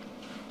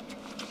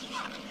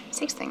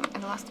 16,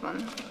 and the last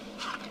one.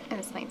 And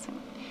it's 19.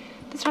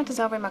 This round is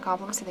over. My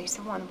compliments to these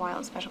 1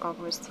 wild special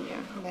compliments to you.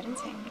 That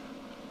insane.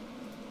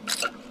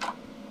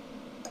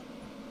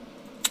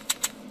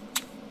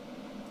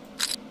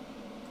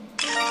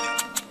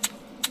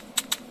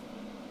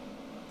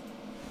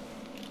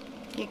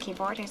 Your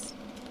keyboard is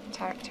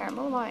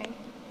terrible. Why?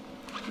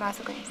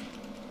 Basically.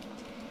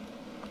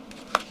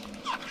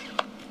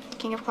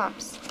 King of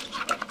clubs.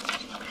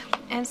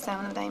 And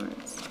 7 of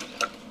diamonds.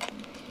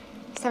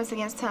 7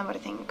 against 10, what do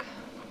you think?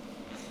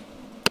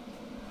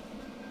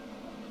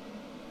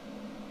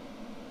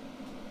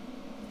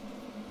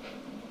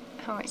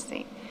 Oh, I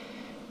see.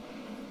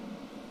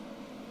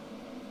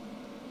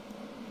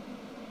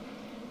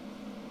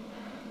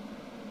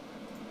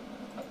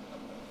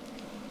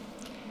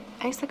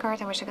 Extra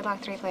card, I wish I could lock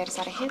 3 players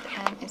out of hit,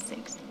 and it's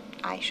 6.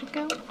 I should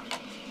go.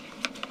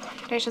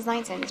 There's just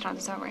 19, this round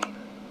is over.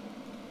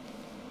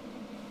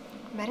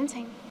 Bad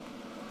insane.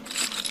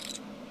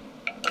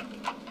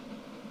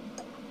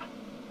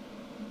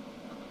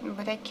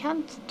 But I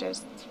can't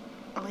just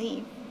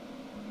leave.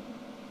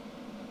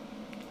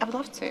 I would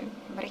love to,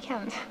 but I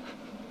can't.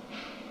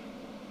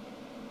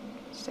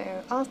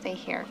 So I'll stay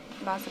here,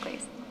 basically.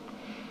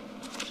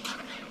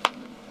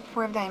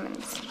 4 of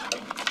diamonds.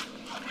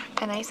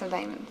 An ace of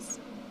diamonds.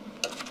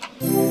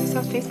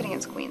 So 50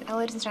 against queen.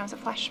 Ladies and gentlemen,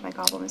 a flash my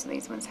goblins of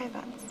these 1 side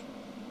bets.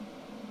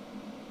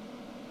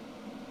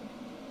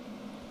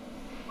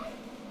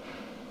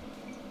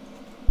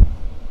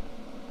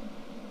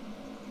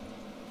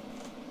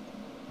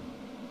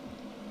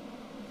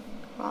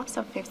 Well,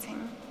 so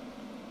 15.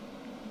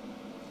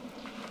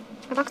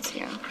 Good luck to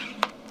you.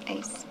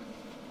 Ace.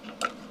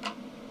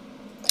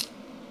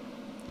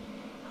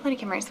 Hello,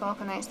 Cameras.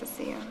 Welcome. Nice to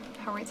see you.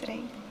 How are you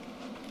today?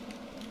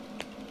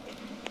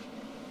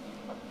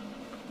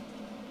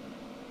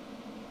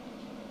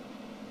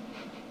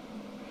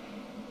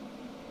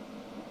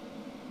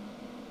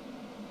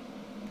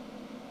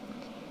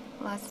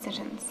 Last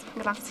decisions.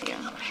 Good luck to you,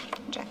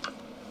 Jack.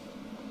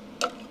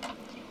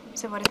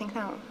 So what do you think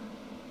now?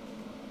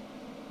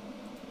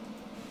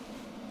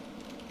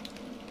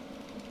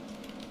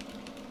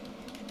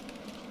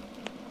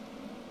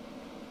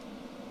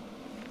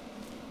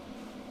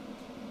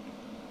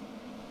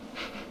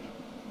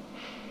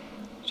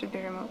 Should be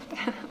removed.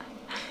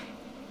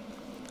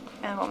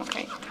 And 1 more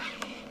crate.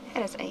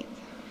 It is 8.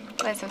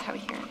 Let's not have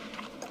it here.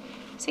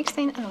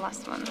 16 and the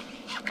last one.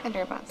 And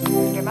your bus.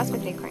 Your bus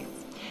with 3 crates.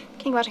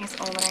 King watching is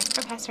overnight.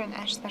 Professor and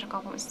Ash, special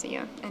compliments to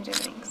you. Enjoy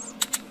the links.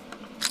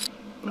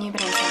 New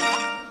brain.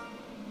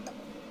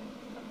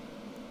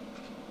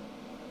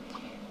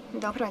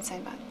 Don't provide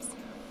side bets.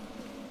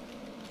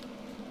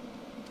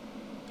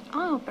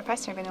 Oh,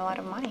 Professor winning a lot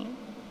of money.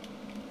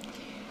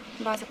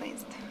 Buzz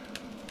placed.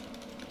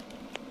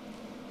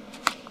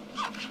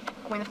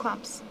 Queen of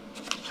clubs.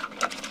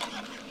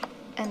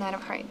 And 9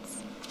 of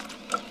hearts.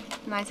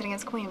 Knight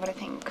against queen, what do you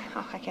think?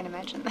 Oh, I can't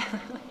imagine.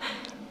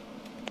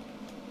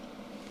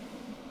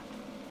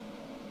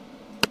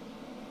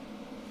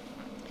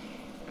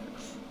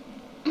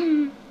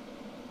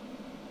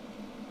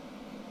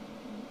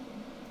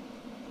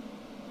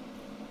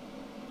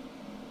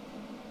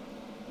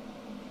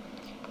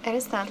 It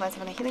is stand lights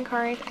of a hidden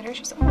card, and there's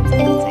just always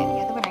insane.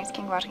 Yeah, the winner is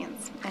King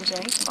Guardians.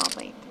 Enjoy, well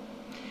played.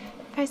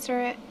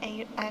 Professor,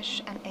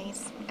 Ash, and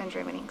Ace,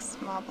 Andrew winnings.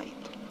 Well played.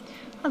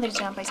 Oh, there's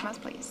John, place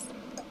must please.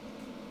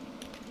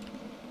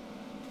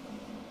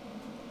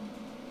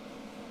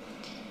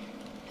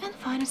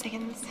 Final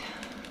seconds.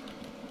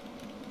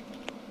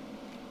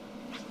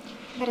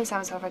 Betting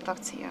sounds over, clock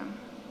to you.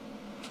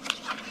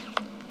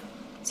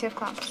 2 of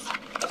clubs.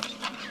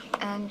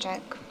 And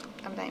Jack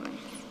of diamonds.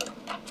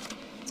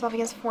 12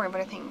 against 4, what do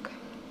you think?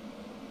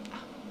 Oh,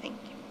 thank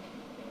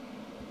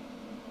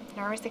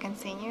you. Nervous to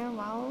continue?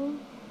 Well...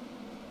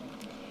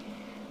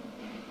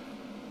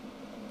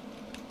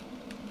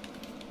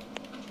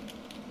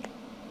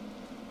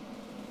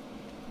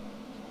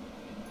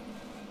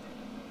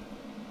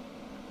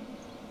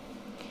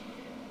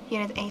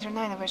 Unit 8 or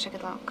 9, I wish I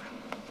could lock.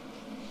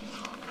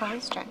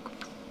 Always check.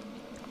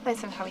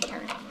 Let's have it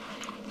here.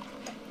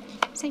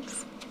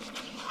 6.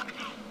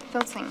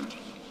 Filtering.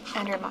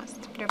 And your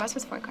bust. Your bust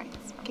was 4 cards.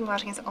 King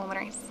watching his all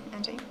winners.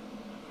 NJ.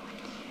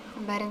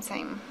 Bet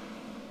insane.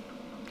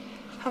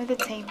 How the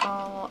table?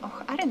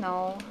 Oh, I don't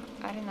know.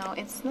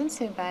 It's not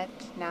so bad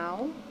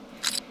now.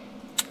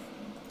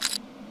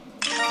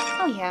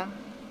 Oh yeah.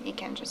 You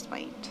can just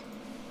wait.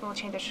 We'll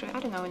change the shoe. I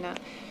don't know, in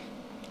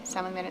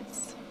 7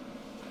 minutes.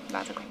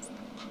 That's a close.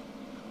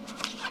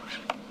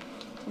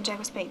 Jack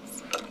of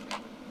spades.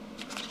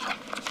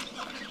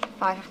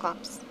 5 of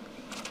clubs.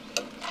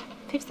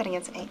 5 set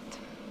against 8.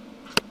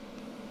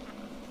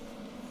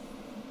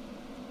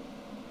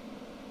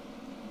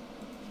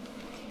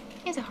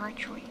 It's a hard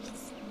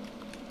choice.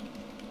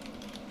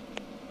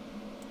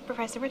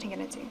 Professor, what are you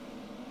gonna do?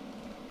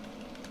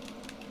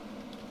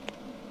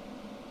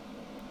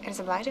 It is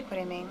a blackjack, what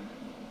do you mean?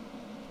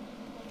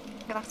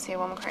 You'll have to see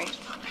one more card.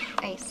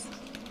 Ace.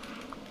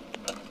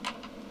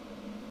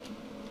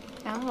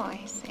 Oh, I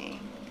see.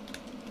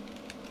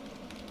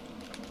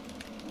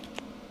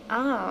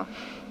 Oh,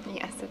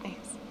 yes it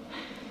is.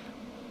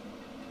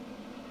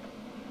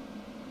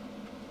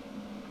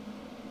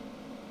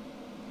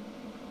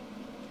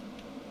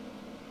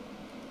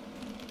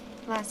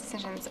 Last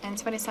decisions, and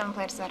 27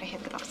 players that I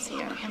hit the box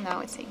here, and now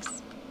it's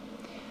 6.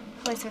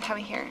 Let's see what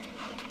we here.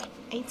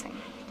 18.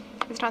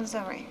 This round is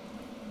over.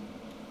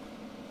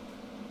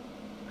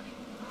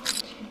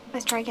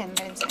 Let's try again,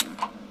 but insane.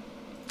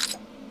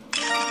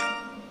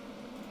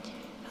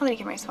 Hello,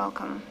 gamers,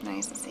 welcome.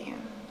 Nice to see you.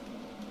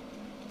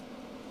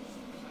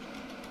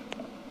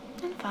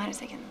 And 5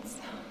 seconds.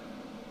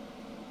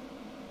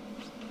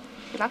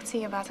 Good luck to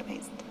you, battle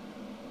paste.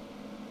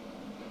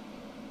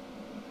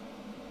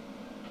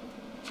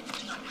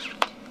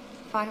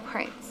 5 of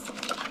hearts.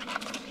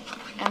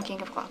 And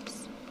king of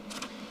clubs.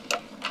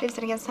 5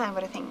 set against time,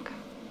 what do you think?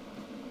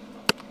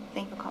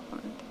 Thank you for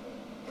compliment.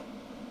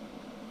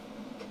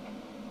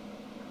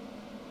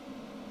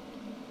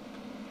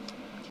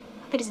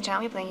 Ladies and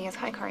gentlemen, we're playing against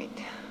high card.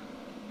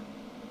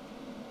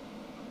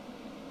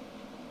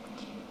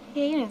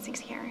 Yeah, unit 6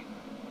 here.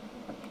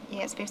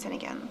 Yeah, it's 15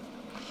 again.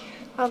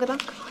 Well, good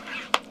luck.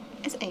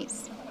 It's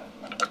ace.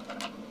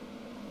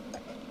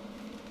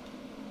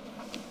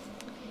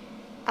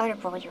 I'll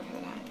report you for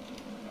that.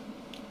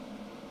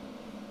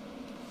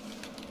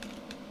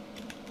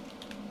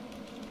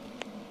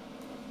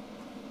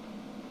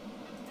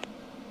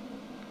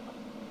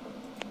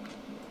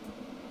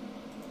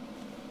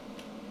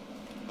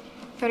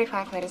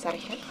 $35 ladies out of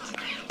hit.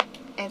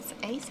 It's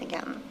ace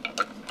again.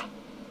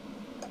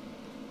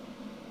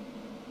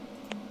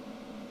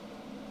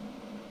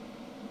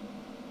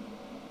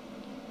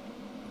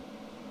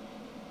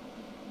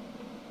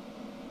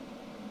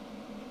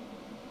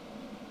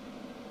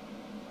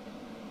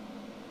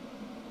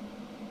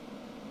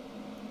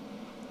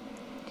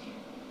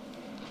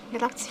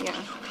 Good luck to you.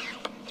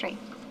 3.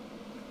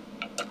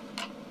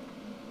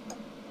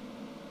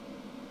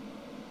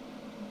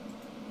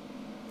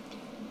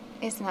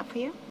 Isn't that for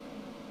you?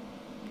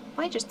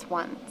 Why just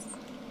once?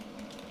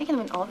 I can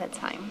win all that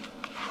time.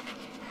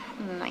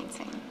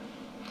 19.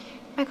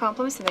 My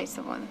compliments to base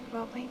of 1.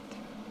 Well played.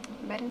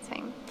 Bet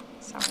insane.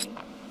 Sorry.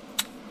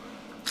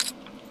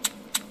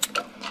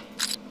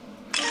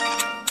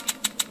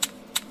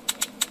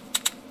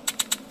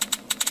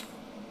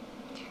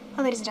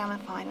 Well, ladies and gentlemen,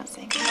 final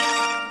 6.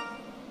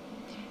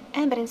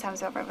 And betting time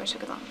is over. I wish you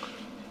good luck.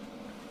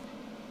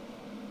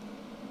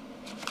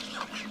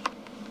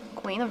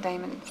 Queen of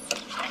diamonds.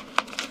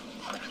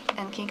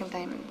 And king of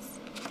diamonds.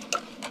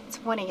 It's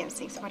 1 against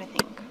 6. What do you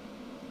think?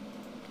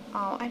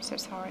 Oh, I'm so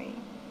sorry.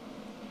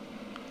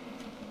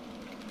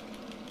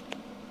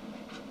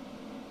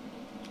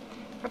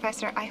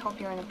 Professor, I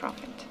hope you're in a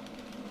profit.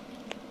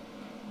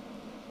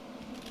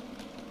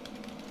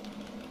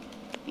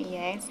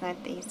 Yeah, it's not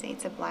easy.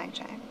 It's a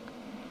blackjack.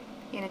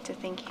 You need to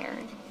think here.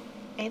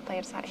 8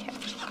 players out of hit.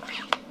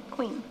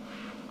 Queen.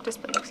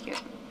 Just please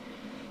excuse me.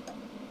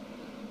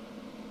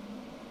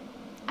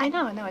 I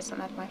know it's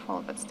not my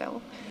fault, but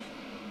still.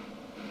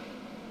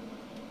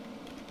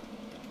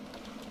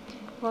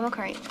 One more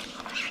card.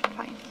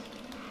 Fine.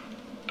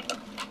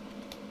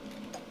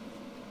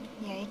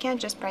 Yeah, you can't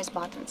just press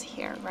buttons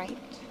here, right?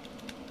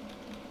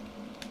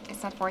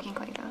 It's not working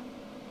like that.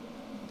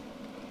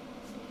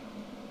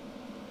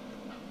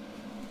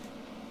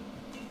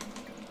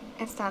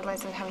 Instead,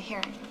 let's have it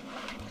here.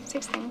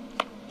 16.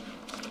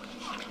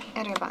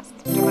 And your bust.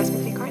 Your bust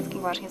with 3 cards.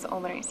 King watching his all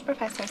winners.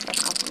 Professor,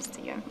 special compliments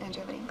to you. And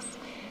your links.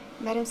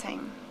 That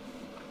insane.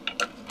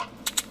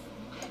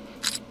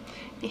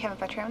 You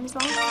have a Patreon as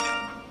well?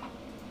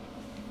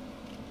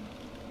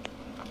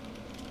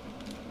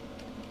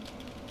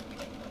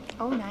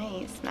 Oh,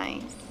 nice,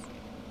 nice.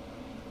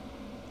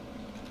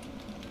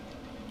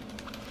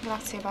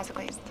 Let's see,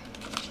 basically.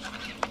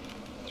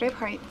 3 of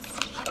hearts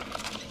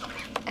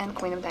and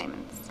Queen of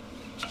diamonds.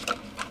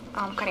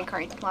 Cutting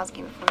card, last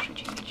game before she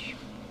change.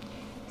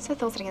 So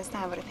those are against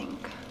now, I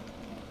think.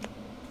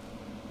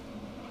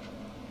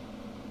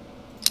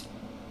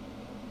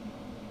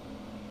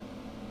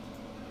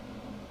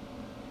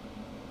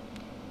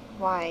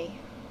 Why?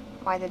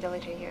 Why they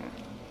deleted you?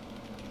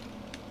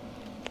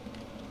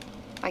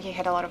 Like you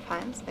had a lot of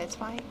fans, that's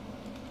why?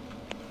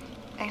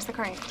 Extra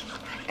card.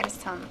 It is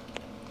 10.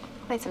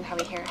 Let's see how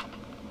we here.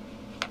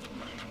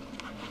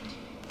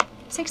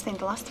 16,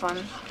 the last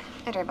one.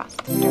 And rebust.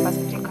 Rebust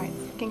with 3 cards.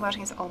 King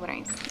watching is all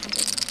rains.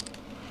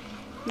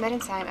 That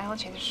inside, I will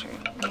change the shirt.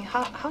 I mean,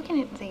 how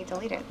can they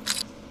delete it?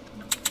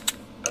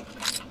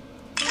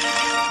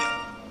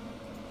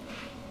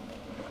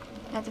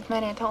 Not that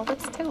many at all,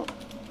 but still.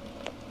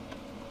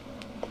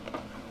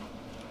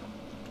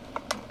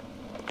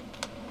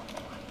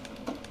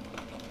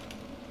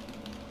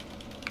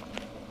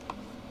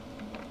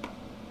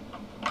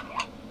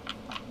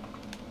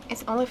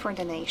 It's only for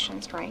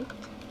donations, right?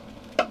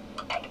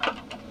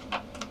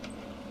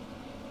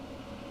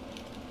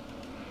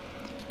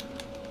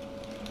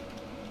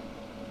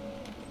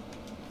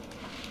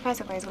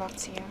 Basically, it's good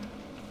to you.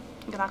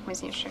 Good luck,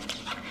 Miss New Shirt.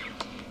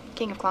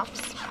 King of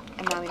clubs,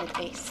 and now we need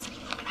ace.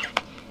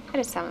 It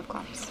is 7 of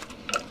clubs.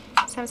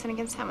 7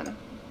 against 7.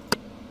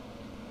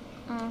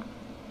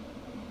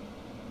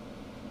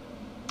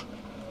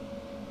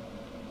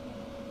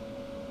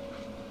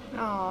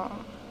 Oh,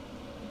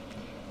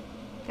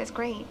 that's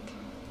great.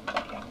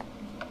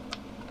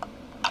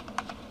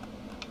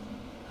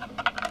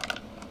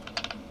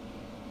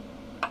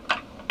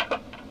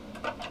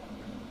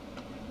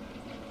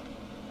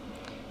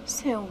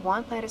 So,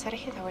 1 player is out of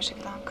hit, I wish I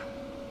could luck.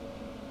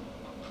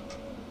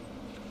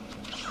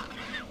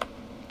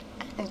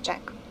 It's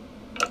Jack.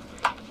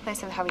 Let's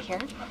see how we here.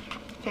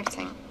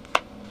 15.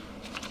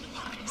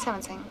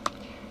 17.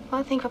 Well,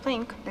 I think for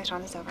playing, this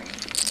round is over.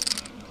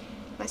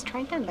 Let's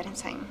try again, but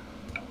insane.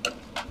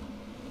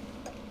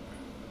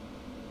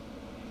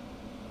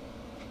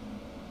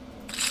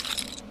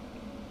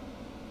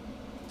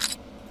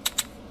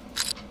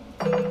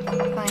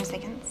 Five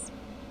seconds.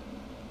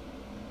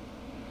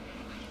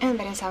 And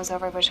betting sounds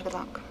over, wish good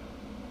luck.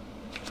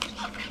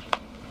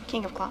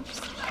 King of clubs.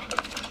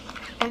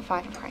 And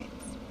 5 of hearts.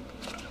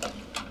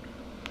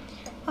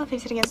 Well,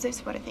 50 against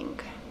this, what I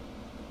think.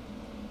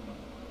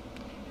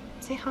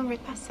 Say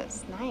 100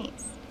 passes,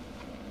 nice.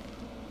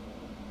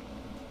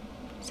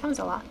 Sounds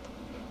a lot.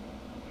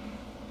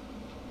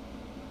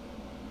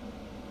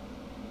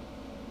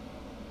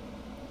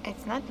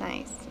 It's not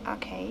nice,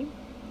 okay.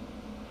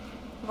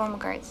 One more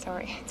card,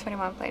 sorry.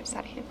 21 players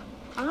out here.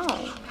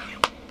 Oh,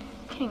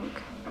 King.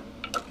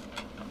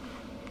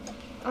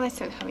 Let's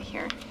see how we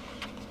here.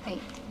 8.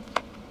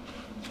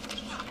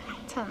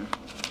 10.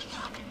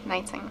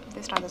 19.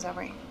 This round is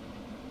over.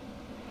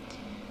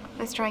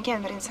 Let's try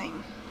again, but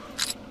insane.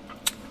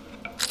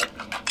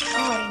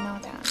 Oh, I didn't know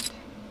that.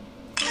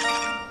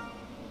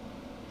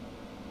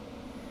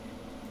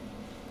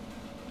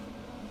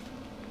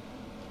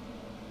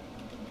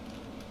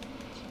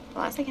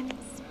 Last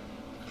seconds.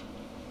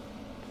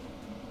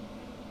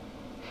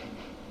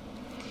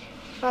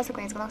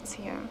 Basically, it's good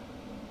to you.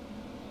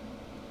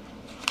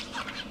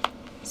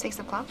 6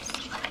 of clubs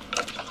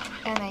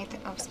and 8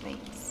 of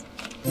spades.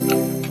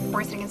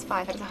 4 against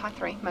 5. That is a hot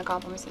 3. My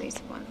compliments to this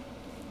one.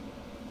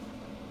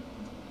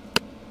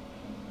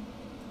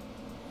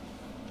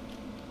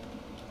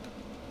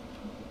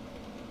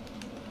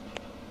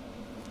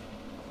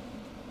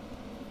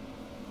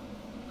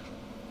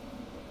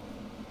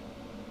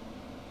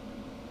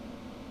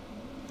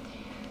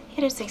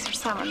 It is 6 or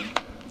 7.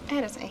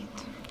 It is 8.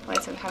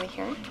 Let's see how we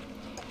here.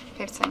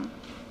 15.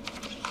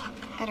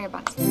 And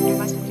rebuts.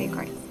 Rebuts with 3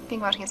 cards.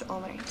 Think watching is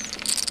already.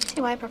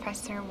 See why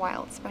Professor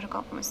Wild. Special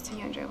compliments to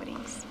you and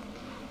Germany's.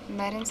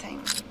 Mad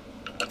insane.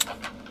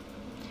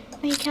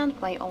 No, you can't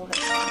play all the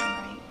time,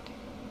 right?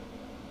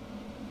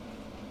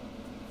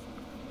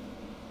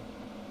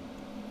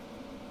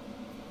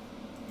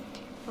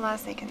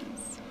 Last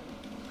seconds.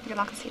 Good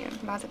luck to you,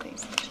 basically.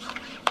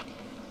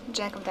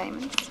 Jack of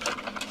diamonds.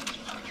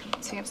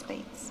 2 of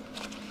spades.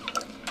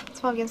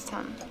 12 against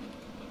 10.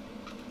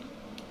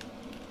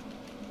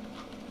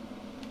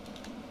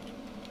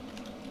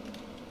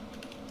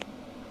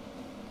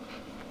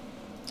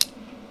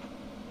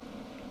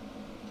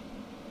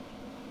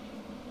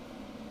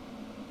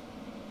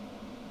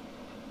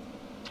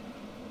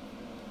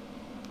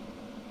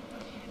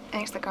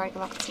 Extra card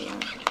luck to you.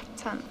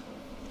 10.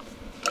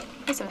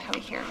 This is how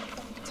we here.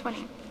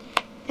 20.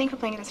 Thank you for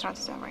playing this round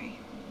to over.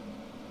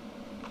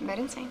 Bit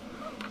insane.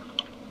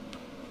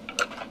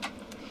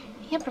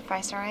 Yeah,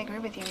 Professor, I agree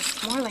with you.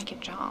 It's more like a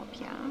job,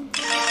 yeah.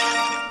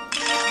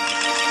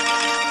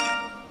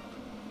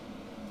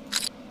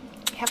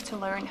 have to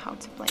learn how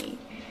to play.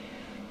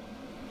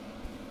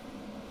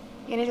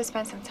 You need to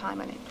spend some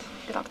time on it.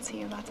 Good luck to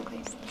you, lots of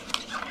least.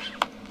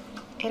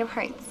 8 of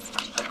hearts.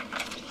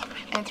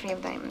 And 3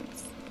 of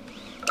diamonds.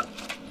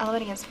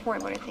 11 against 4,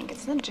 but I think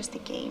it's not just a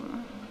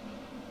game.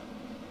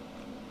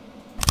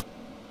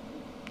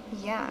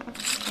 Yeah,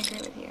 I agree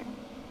with you.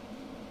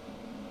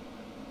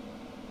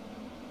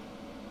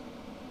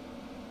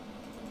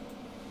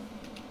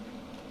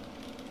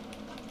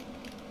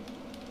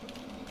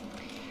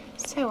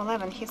 So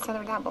 11 hits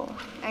another double.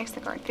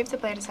 Extra card. 50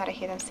 players decide a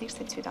hit and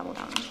 62 double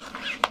down.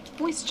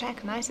 Voice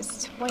check. Nice.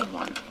 It's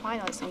 21.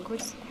 Finally, some good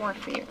score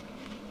for you.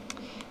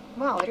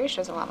 Wow, the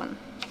ratio is 11.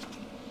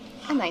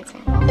 And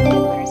 19. Well,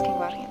 players king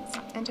about hands.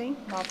 Enjoy.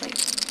 Well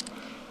played.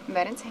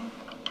 Bet insane.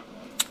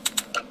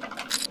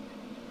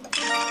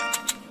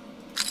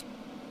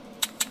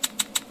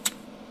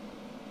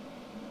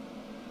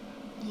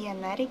 Yeah,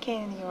 90k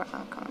in your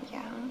account,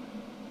 yeah.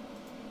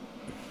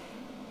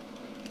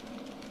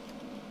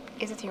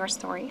 Is it your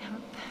story?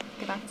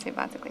 Good luck to you,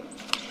 basically.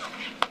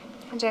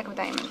 Jack of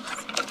diamonds.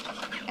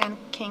 And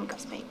king of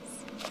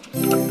spades.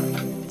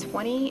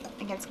 20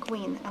 against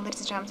queen. And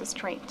let's jump to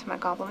straight. My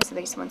compliments to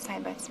this one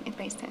side bets. It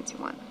pays 10 to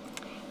 1.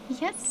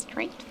 Yes,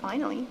 straight,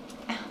 finally.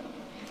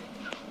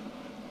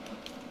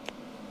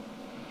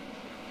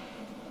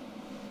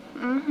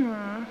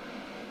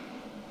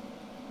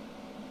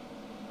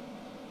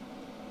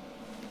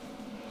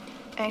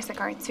 Extra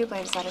card, 2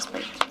 players that is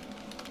played.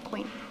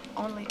 Queen,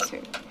 only 2.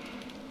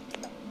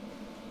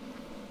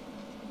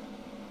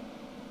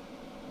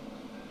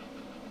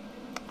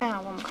 Ah,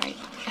 1 more card.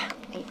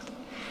 8.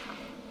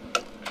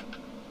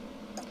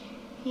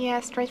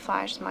 Yeah, straight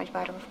flash is much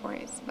better, of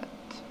course, but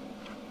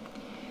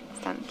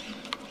stunned.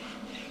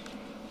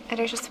 And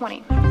there's just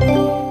 20.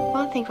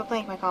 Well, thank you for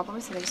playing. My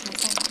compliments to these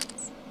inside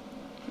bets.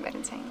 Bet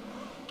insane.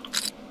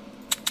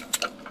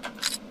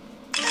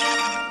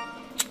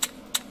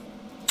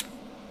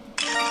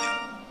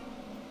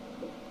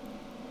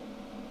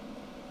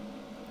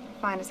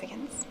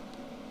 Seconds.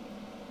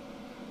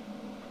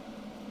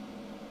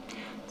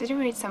 Did you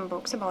read some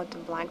books about the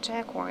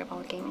blackjack or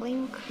about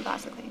gambling?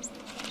 Basically.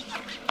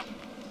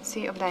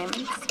 2 of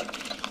diamonds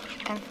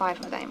and 5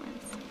 of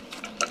diamonds.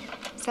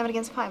 7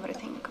 against 5, I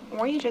think.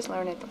 Or you just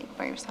learn it like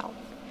by yourself.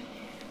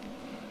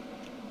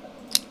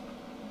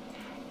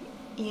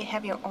 You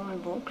have your own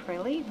book,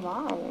 really?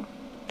 Wow.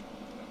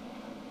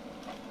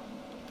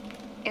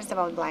 It's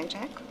about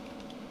blackjack.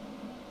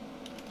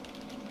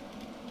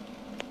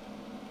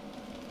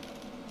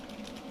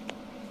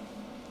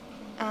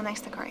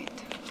 Next card.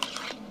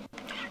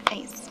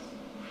 Ace.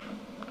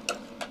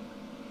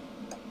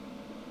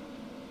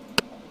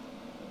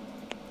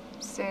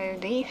 So,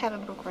 do you have a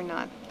book or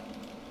not?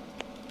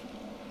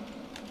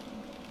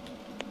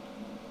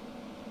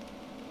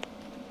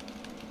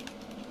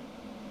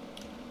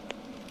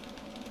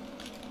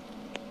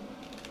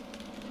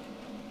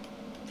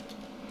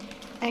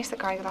 Next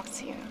card belongs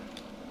to you.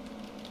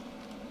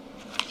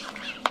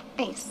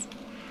 Ace.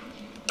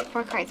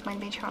 4 cards might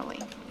be Charlie.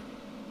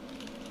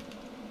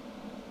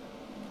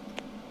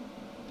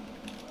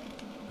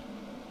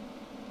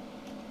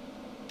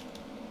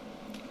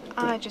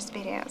 Just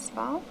videos.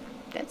 Well,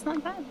 that's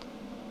not bad.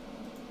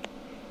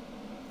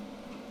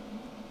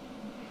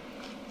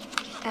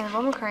 And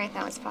 1 more card,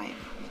 now it's 5.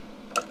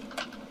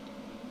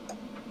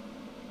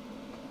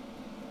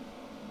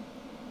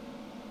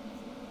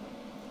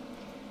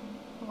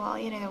 Well,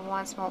 you need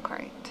 1 small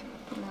card.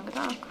 No good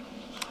luck.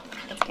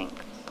 It's king.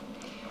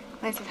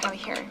 Let's see how we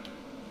here.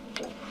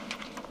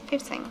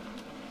 15.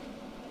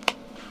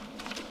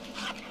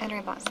 And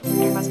rebus.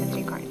 Rebus with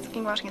 3 cards.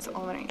 King washing is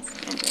all nice.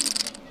 And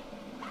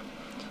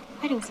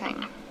I didn't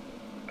sing.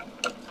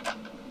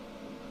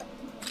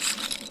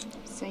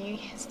 So you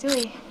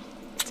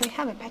still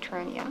have a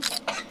pattern, yeah?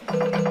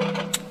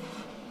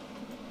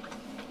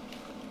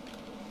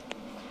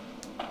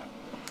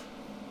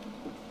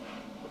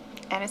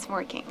 And it's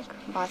working,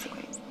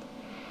 basically.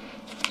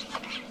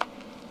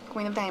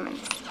 Queen of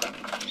diamonds.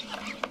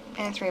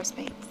 And 3 of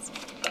spades.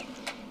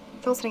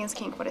 Filter against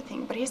king, what I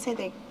think. But he said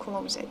they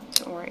close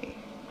it, or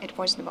it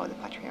wasn't about the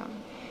Patreon.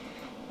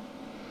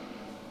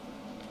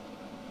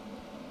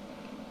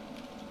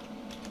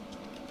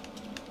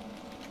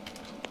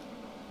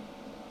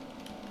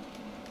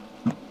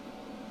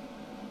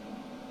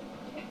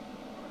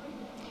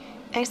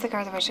 Extra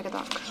card of a good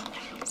luck.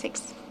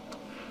 6.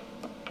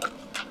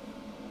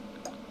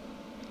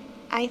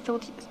 I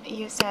thought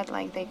you said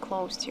like they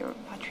closed your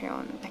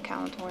Patreon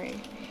account, or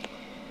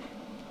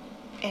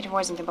it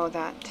wasn't about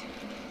that.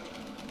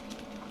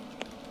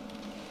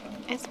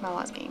 It's my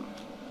last game.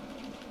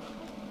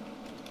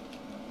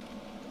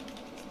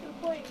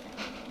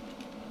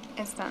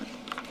 It's done.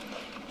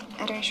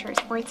 And are you sure it's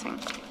 14?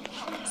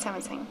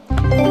 17.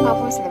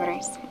 Compliments to the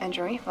winners.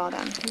 Enjoy. Well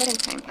done. Betting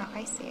time. Oh,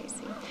 I see.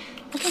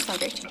 Okay, so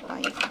great.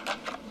 Bye.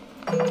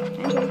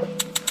 Enjoy.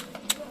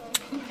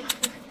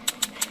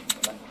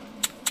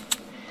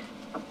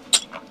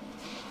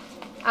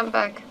 I'm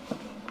back.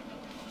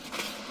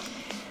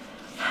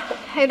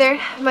 Hey there,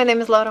 my name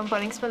is Laura. I'm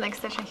playing my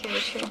next session here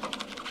with you.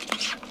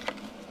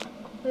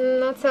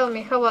 Now tell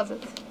me, how was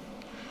it?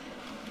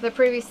 The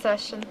previous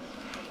session.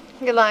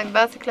 Good luck,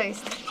 best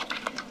placed.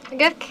 I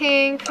got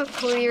king for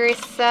clear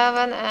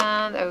 7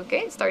 and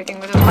okay, starting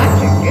with a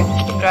blackjack.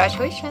 Good,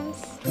 congratulations.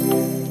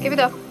 Give it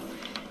up.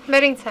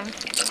 Betting time.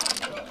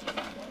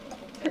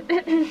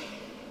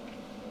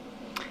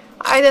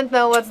 I don't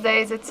know what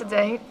day is it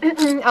today.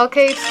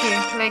 Okay, it's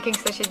you making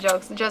such a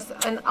jokes. Just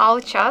in all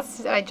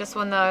chats, I just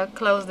wanna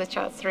close the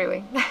chats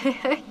really.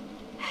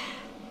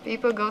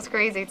 People goes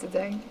crazy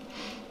today.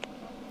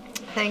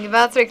 Thank you,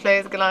 battery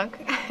close, good luck.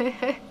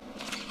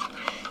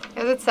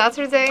 Is it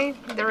Saturday?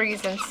 The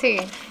reason C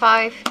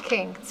 5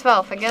 king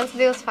 12 against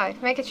deals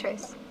 5. Make a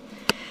choice.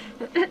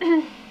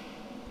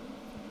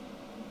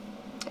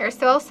 You're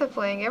still also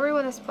playing,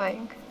 everyone is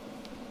playing.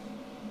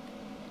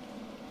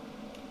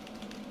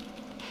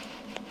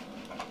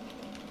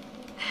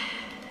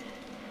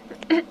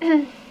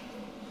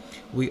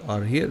 We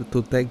are here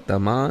to take the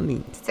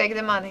money. To take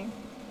the money.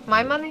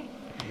 My money?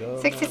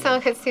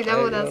 67 hits to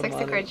double than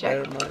 60 card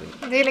jack.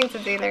 Dealing to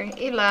dealer.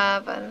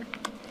 11.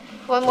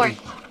 One more.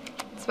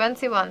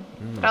 21.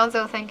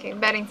 Ronzo, thank you.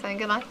 Betting time.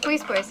 Good luck.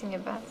 Please place in your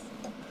bets.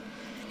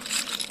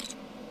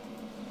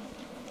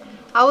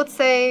 I would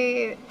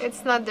say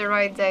it's not the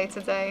right day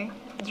today,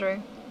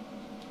 Drew.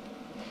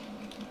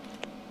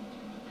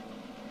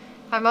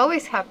 I'm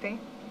always happy.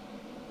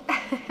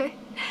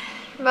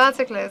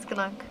 Battle close. Good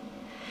luck.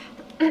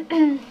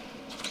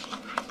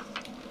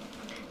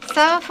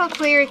 7 for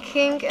clear,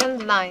 king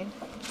and 9.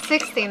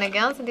 16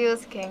 against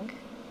deals king.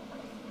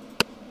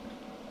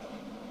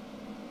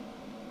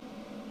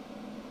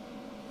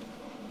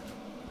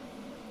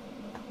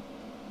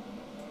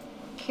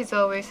 He's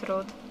always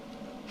rude.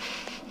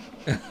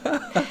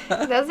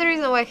 That's the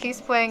reason why he's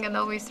playing and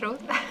always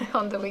rude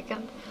on the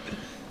weekend.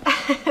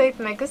 It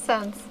makes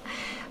sense.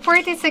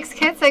 46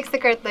 hits, extra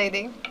card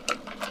lady.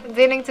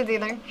 Dealing to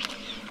dealer.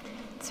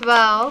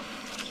 12.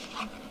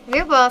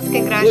 New boss,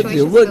 congratulations. Would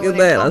you look at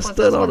that? I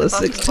stood on a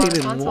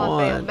 16 and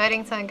 1.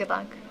 Betting time, good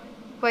luck.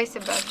 Place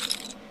your bet.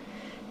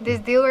 This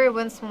dealer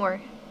wins more.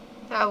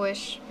 I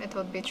wish it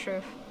would be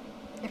true.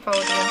 If I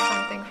would win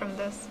something from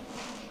this.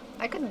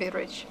 I could be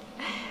rich.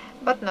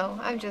 But no,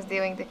 I'm just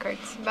dealing the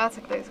cards.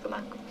 Basically, good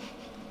luck.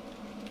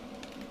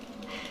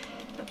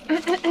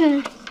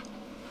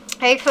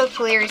 8 foot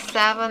clear,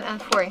 7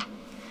 and 4.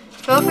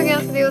 12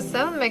 against deal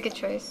 7, make a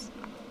choice.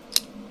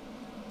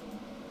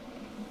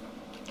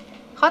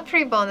 Hot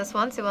free bonus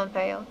 1 to 1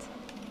 payout.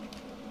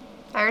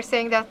 I was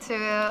saying that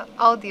to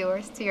all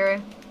dealers, to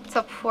your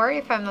top 4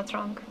 if I'm not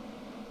wrong.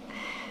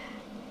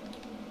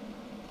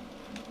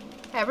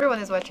 Everyone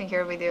is watching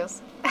your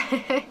videos.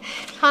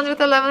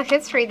 111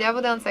 hits, 3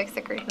 double down, 6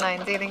 card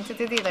 9, dealing to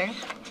the dealer.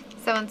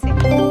 17.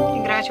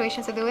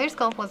 Congratulations to dealers,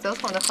 compose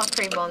those on the hot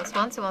free bonus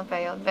 1 to 1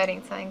 payout.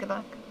 Betting time, good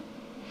luck.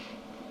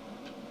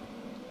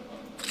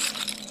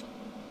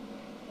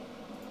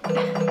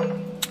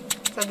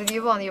 So did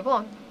you won? You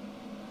won.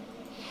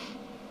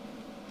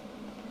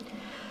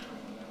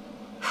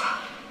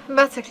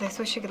 Basically,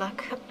 wish you good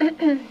luck.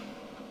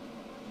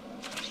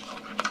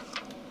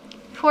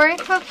 4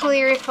 for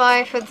clear,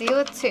 5 for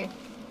deal 2.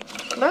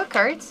 Low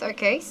cards,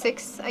 okay.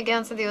 6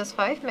 against the deals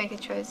 5, make a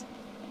choice.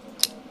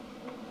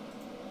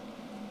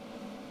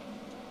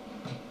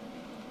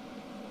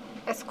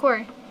 A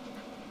score.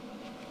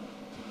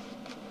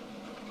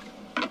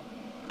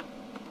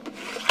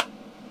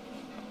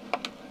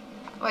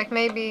 Like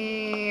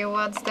maybe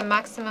what's the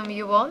maximum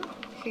you won?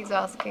 He's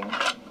asking.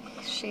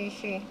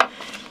 He.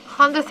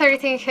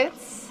 113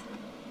 hits.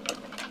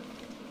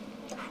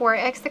 4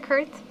 extra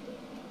card.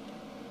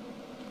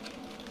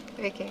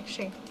 Vicky,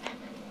 she.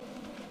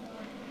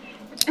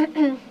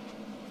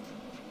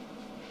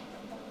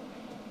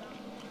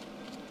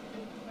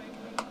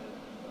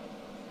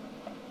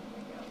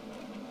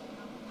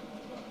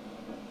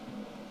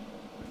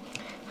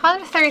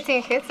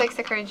 $113 hits,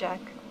 extra card jack.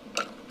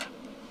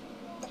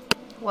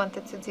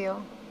 Wanted to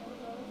deal.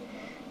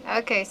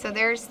 Okay, so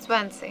there's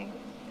 20.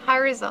 High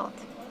result.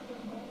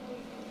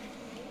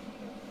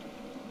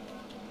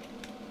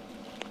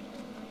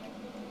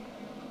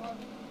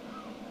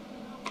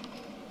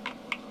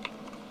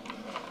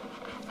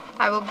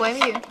 I will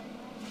blame you.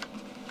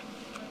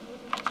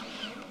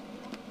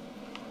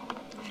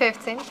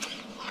 15.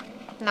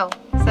 No,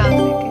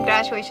 17.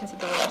 Congratulations to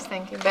the winners.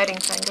 Thank you. Betting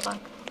time. Good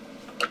luck.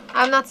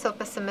 I'm not so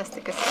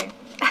pessimistic as you.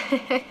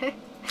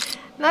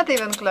 Not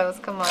even close.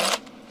 Come on.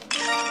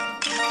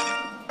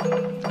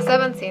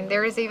 17.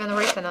 There is even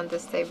written on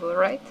this table,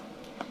 right?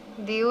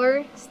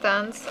 Dealer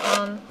stands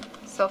on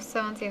soft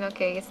 17.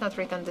 Okay, it's not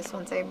written on this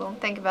one table.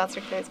 Thank you,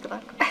 Bouncers. Good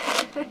luck.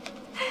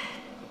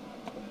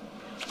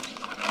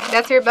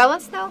 That's your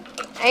balance now?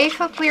 A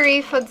for clear,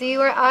 E for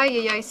dealer.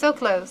 Ay, so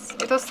close.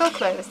 It was so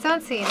close.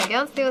 17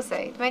 against deals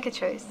 8. Make a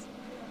choice.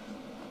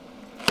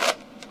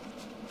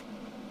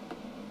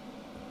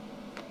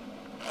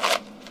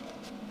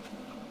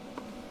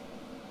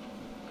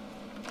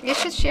 You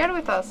should share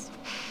with us.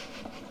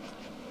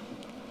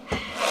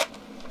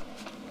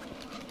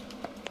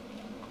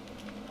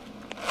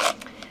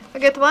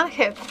 We get 1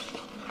 hit.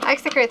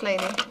 Extra crit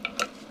lady.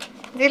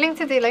 Dealing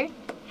to dealer.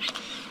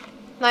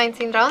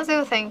 19 rounds,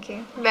 oh thank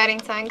you. Betting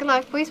time, good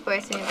luck, please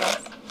place in your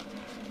bets.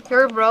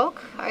 You're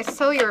broke? I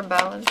saw your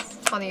balance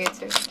on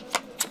YouTube.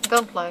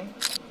 Don't lie.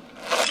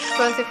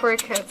 24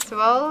 kids.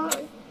 Well,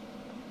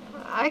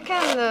 I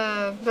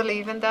can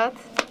believe in that.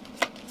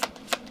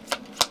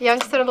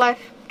 Youngster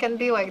life can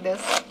be like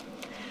this.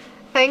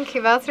 Thank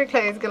you, Walter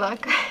Clays, good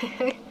luck.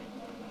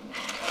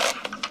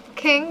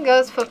 King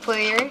goes for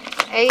player,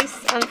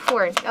 ace and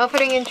 4.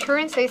 Offering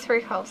insurance, ace for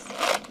house.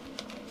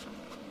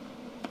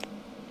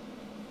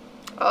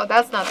 Oh,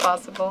 that's not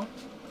possible.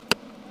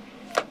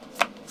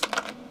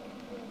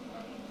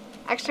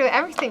 Actually,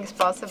 everything is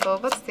possible,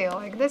 but still,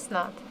 like this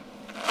not.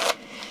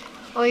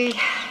 Oi,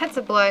 it's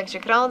a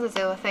blackjack round of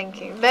 0,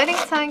 thank you. Betting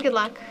time, good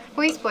luck.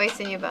 Please place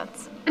in your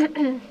bets.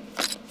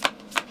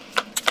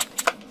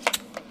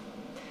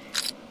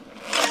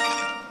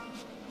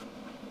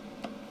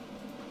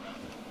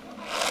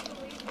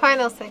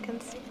 Final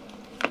seconds.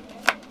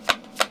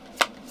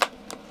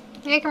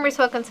 Newcomers,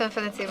 welcome to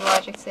Infinity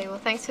Logic Table.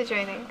 Thanks for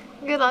joining.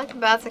 Good luck,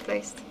 bets at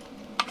least.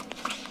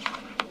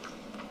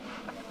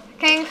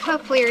 King,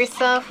 hopefully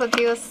yourself for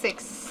deal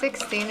 6.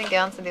 16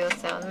 against the deal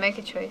 7. Make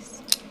a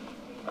choice.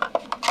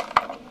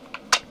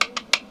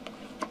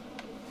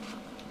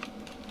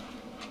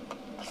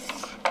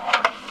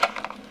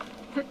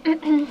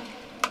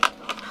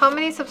 How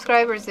many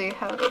subscribers do you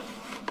have?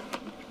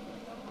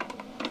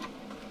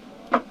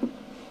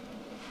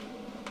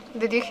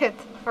 Did you hit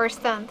or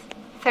stand?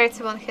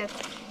 31 hit.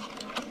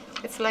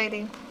 It's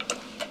lady.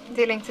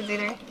 Dealing to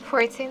dealer.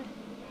 14.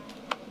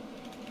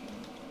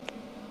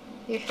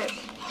 You hit.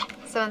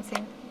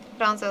 17.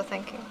 Round 0,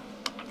 thank you.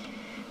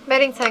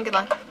 Betting time, good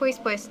luck. Please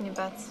place in your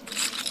bets.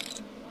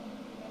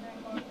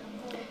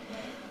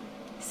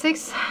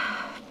 6.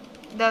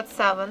 That's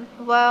 7.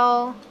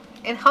 Well,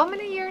 in how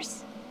many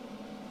years?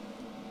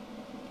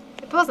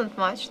 It wasn't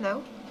much,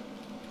 no?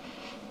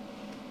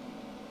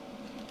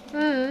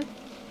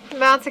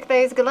 Bouncy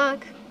days, good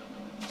luck.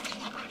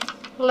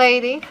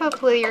 Lady for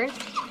player.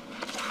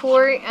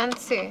 4 and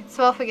 2.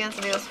 12 against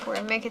the deals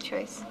 4. Make a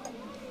choice.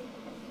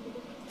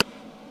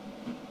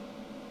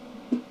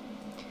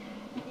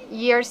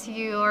 Years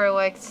you are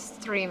like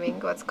streaming,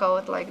 let's call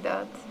it like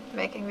that.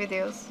 Making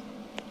videos.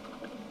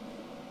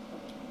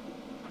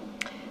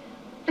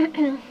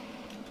 2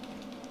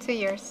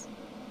 years.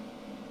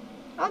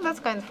 Oh, that's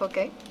kind of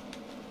okay.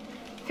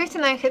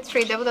 59 hit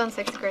 3, double down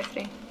 6, square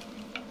 3.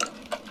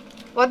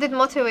 What did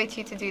motivate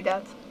you to do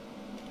that?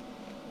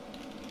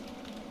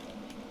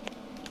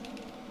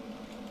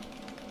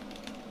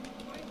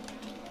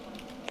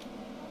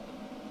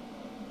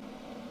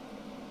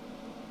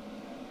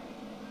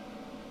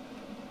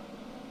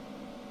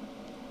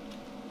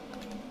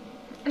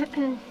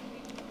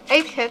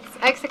 Eight hits,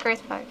 extra card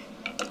 5.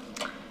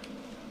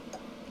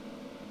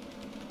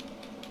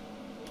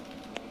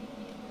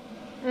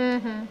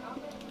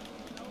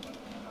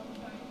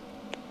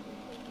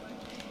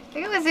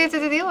 It was due to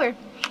the dealer.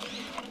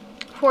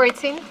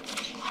 14.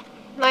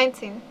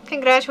 19.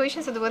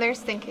 Congratulations to the winner,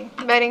 Stinky.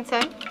 Betting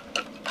time.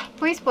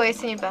 Please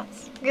place in your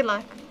bets. Good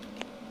luck.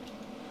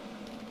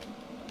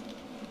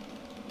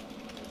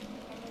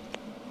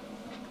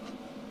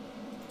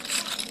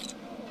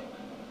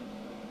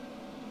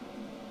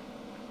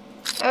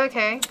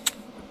 Okay.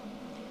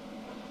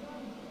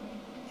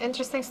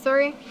 Interesting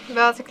story.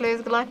 About to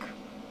close, good luck.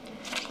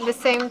 At the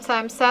same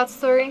time, sad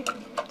story.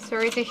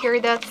 Sorry to hear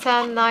that.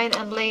 10, 9,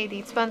 and lady.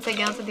 It spends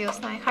against the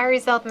deals 9. High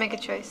result, make a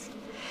choice.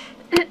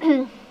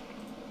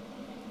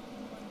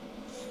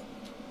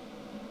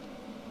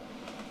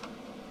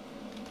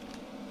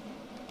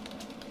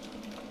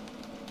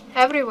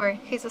 Everywhere.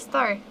 He's a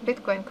star.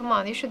 Bitcoin, come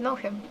on, you should know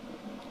him.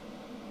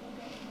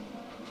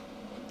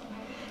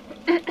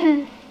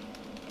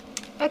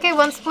 Okay,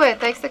 one split.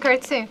 Takes the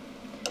card 2.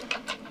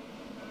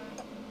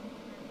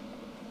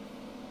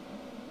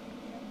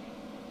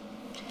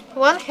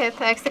 One hit,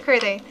 takes the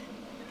card 8.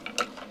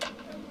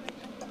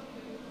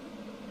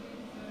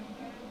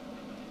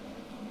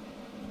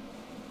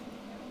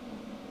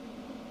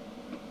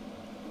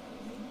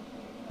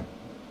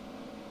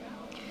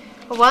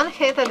 One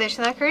hit,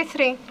 additional card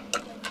 3.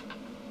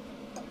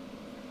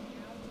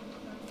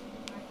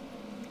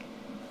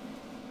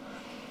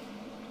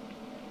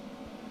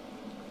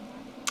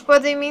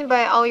 What do you mean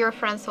by all your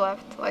friends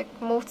left? Like,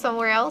 moved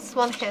somewhere else?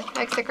 One hit,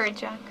 extra card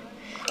jack.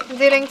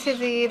 Dealing to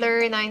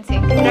dealer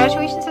 19.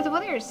 Congratulations to the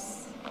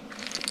winners.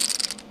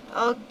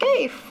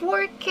 Okay,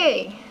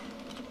 4K.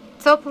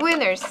 Top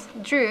winners.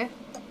 Drew.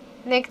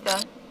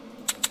 Nikta.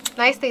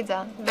 Nicely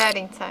done.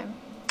 Betting time.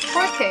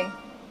 4K.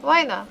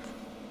 Why not?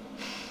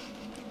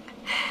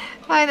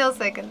 Final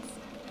seconds.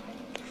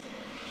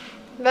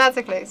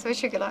 Basically, so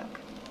wish you good luck.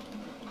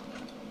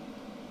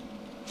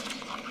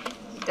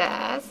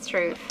 That's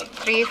true.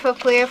 3 for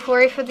player,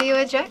 4 for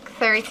dealer jack,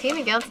 13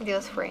 against the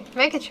deals 3.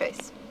 Make a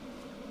choice.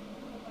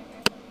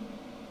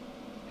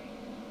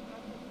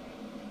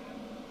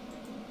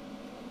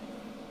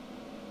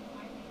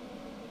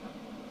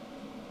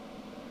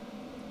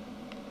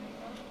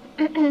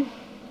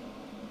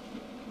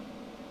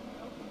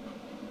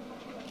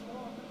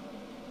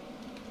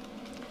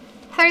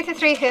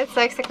 33 hits,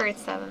 extra card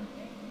 7.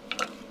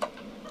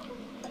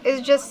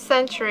 It's just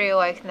century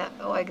like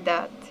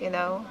that, you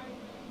know.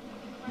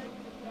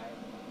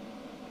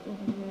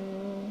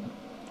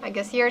 I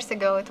guess years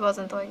ago it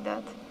wasn't like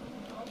that.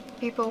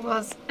 People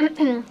was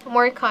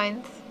more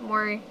kind,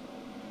 more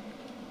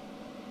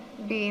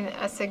being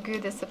as a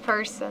good as a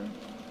person.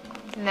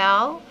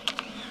 Now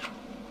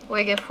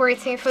we get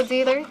 14 for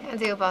dealer and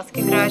deal boss.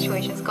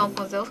 Congratulations,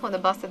 compose those on the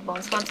busted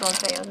bones. 1-1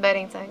 payout,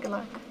 betting tag,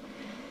 luck.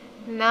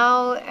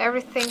 Now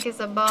everything is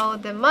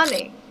about the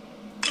money.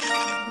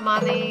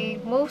 Money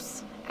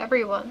moves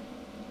everyone,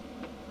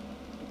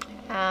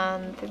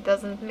 and it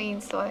doesn't mean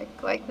so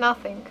like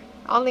nothing,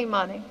 only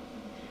money.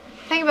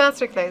 Think about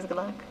Strickland's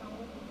Gluck.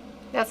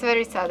 That's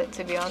very sad,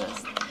 to be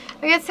honest.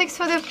 We get 6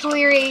 for the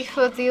player, 8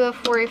 for dealer,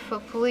 4 for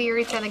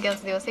player, 10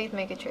 against dealer, 8,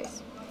 make a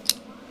choice.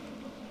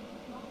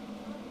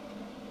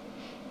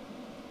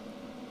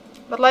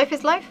 But life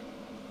is life.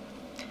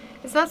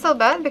 It's not so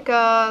bad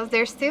because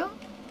there's still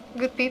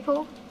good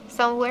people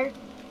somewhere.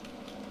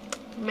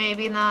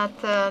 Maybe not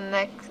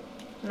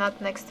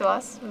next to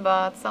us,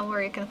 but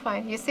somewhere you can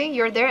find. You see,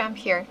 you're there, I'm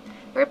here.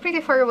 We're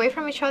pretty far away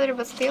from each other,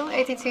 but still,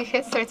 82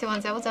 hits, 31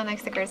 doubles, and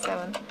next to card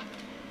 7.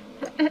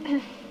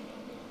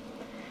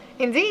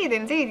 Indeed,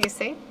 you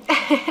see.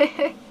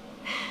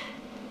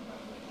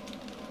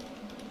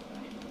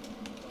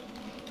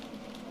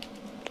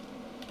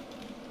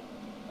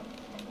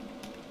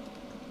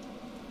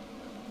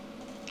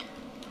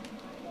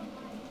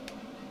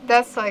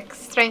 That's like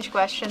strange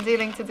question.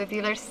 Dealing to the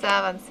dealer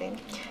 17.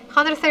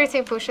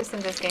 113 pushes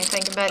in this game.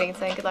 Thank you, betting.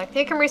 Thank you, luck.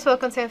 Newcomers,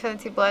 welcome to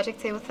Infinity Blagic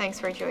Table. Thanks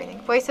for joining.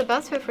 Voice of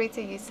Bounce, feel free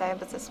to use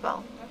cyber as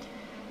well.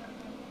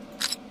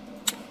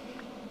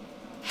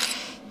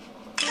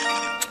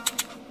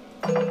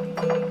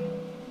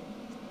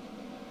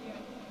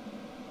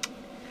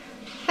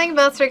 Thank you,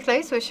 Bounce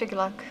Reclays. Wish you good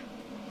luck.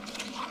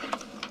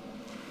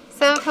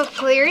 7 for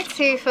player,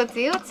 2 for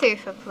deal, 2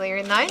 for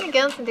player, 9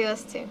 against the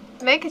dealers 2.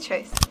 Make a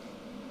choice.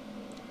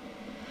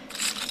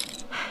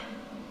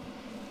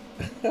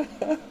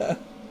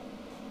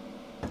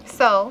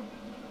 So,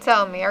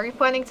 tell me, are you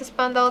planning to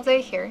spend all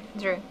day here,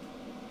 Drew?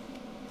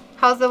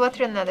 How's the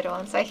weather in the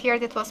Netherlands? I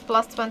heard it was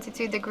plus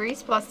 22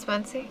 degrees, plus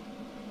 20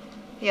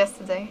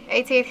 yesterday.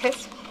 88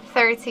 hits,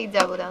 30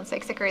 double downs,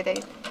 execute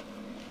 8.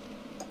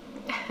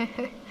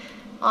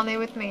 Only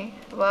with me.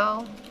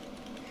 Well,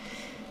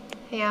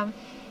 yeah,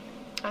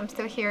 I'm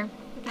still here.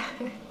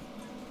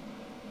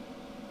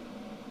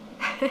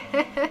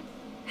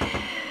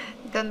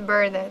 Don't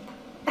burn it.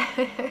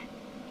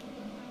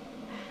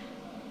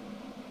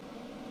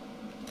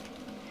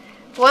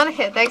 One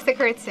hit, extra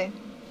curtsy.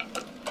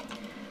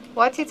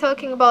 What you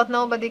talking about?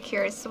 Nobody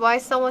cares. Why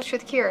someone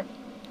should care?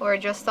 We're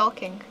just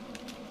talking.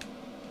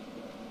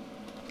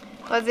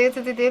 What's it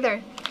to the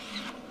dealer?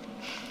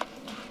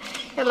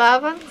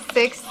 11,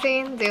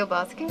 16, deal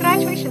boss.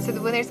 Congratulations to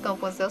the winners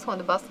composed those won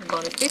the busted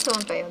bonus. Please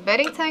don't pay.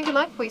 Betting time, good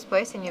luck, please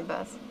place in your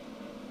bets.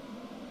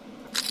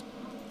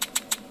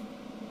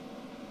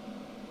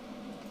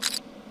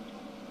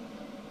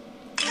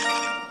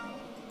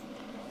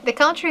 The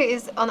country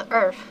is on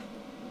Earth.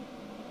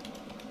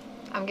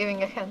 I'm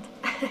giving a hint.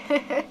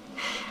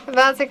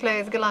 Basically,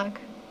 it's good luck.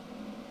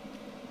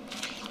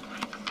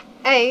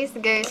 Ace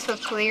goes for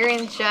clear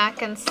in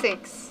Jack and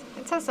 6.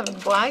 It has some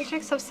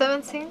blackjacks of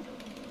 17.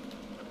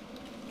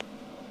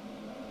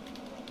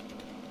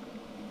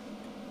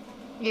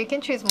 You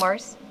can choose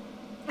Mars.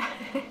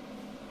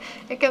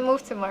 You can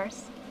move to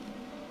Mars.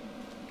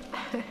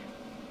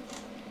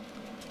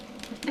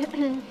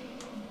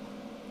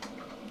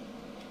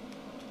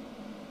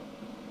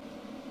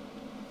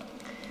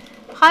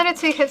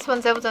 102 hits,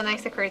 1 double on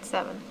extra card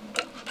 7.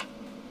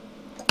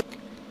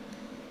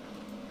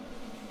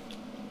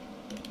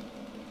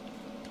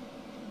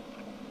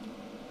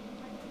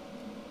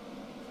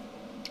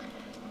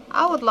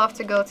 I would love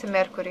to go to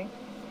Mercury.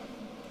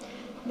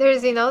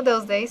 There's, you know,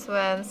 those days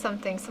when some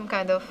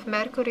kind of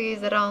Mercury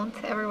is around,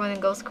 everyone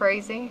goes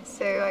crazy.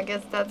 So I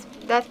guess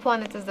that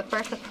planet is the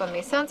perfect for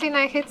me.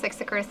 79 hits,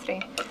 extra card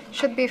 3.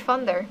 Should be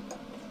fun there.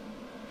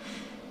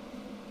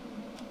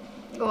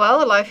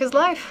 Well, life is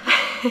life.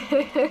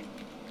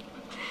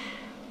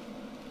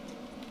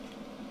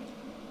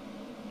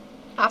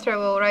 After I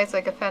will rise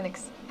like a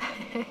phoenix.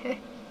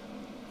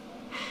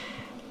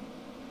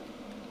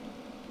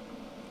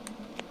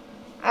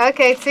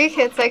 Okay, 2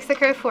 hits, extra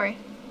card 4.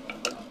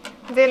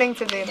 Dealing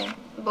to dealer.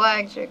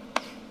 Blackjack.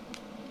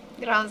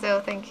 Round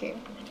 0, thank you.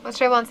 Let's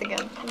try once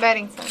again.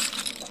 Betting time.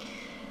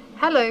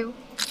 Hello.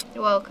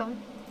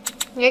 Welcome.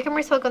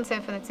 Newcomers, welcome to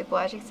Infinity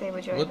Blagic Table.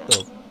 Join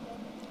us.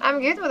 I'm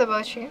good, what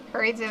about you? How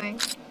are you doing?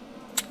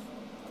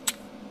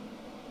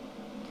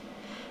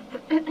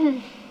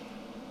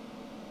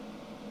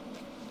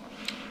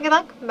 Good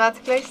luck, bad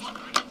placed.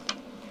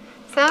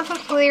 7 for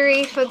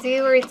Cleary for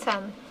dealer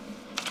 10.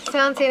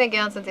 17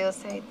 against the deal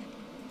state.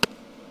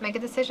 Make a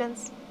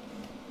decisions.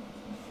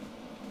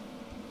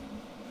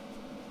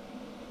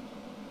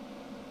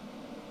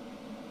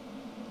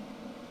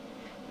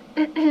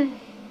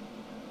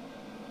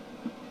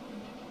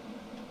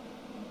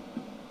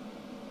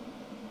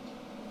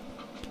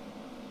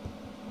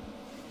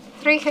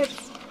 3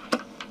 hits.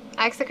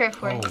 Extra card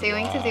 4.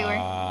 Dealing to dealer.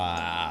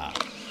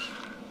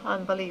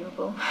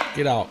 Unbelievable.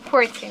 Get out.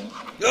 14.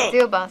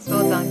 Deal bust.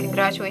 Well done.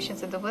 Congratulations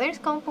to the winners.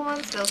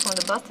 Compliments. Those on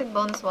the busted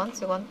bonus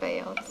 1-to-1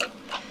 payouts.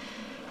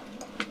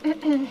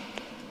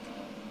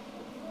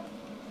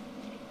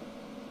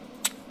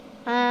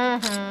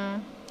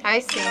 I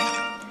see.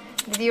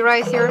 Did you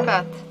raise your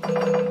bet?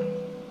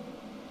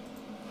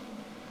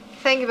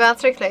 Thank you,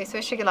 Patrick.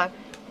 Wish you good luck.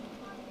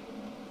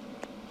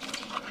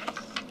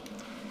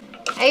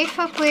 8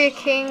 for play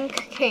king,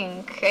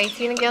 king.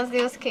 18 against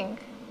deals king.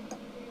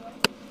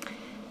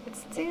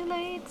 It's too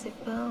late to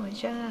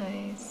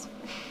apologize.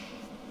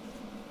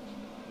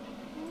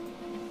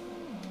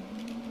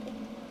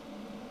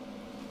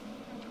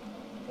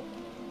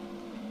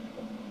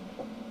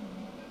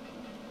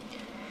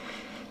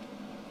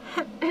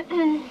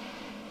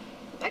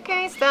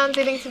 Okay, stand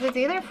dealing to the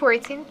dealer.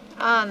 14.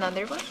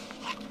 Another one.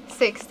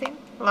 16.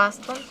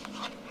 Last one.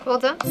 Well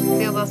done.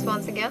 Deal bust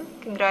once again.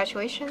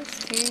 Congratulations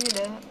to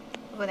the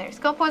winners.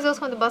 Compose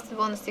also on the busted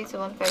bonus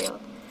 2-to-1 payout.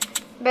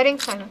 Betting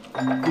time.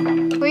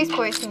 Please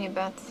poison your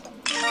bets.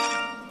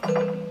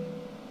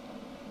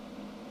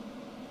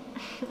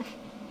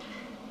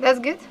 That's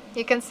good.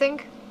 You can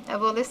sing. I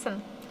will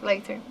listen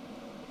later.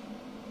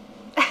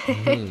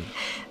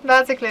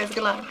 That's a close.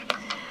 Good luck.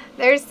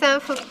 There's 10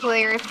 for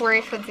player,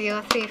 4 for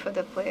deal, 3 for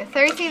the player.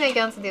 13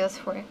 against deals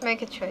 4.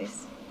 Make a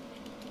choice.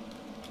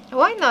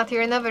 Why not?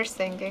 You're never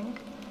singing.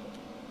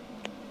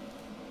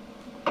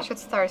 I should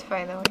start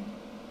finally.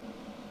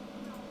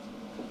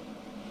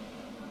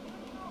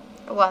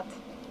 What?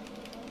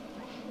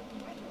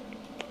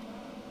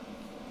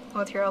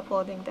 What you're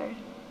uploading there?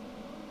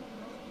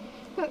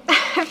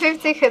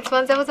 50 hits.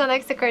 Once I was on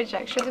extra card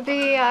jack. Should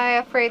be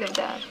afraid of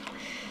that.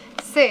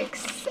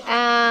 6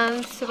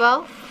 and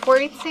 12.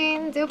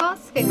 14 do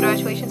boss.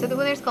 Congratulations to the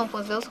winners.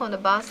 Compose those who won the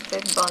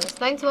busted bonus.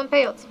 91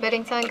 payouts.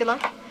 Betting time. Good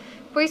luck.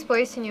 Please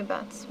place in your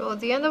bets. Well,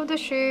 the end of the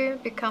shoe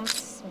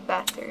becomes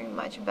better.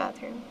 Much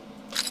better.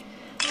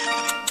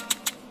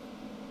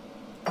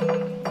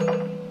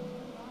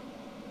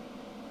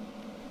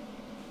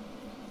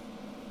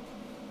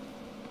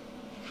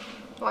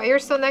 Why you're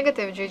so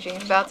negative, Gigi?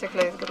 Better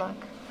plays. Good luck.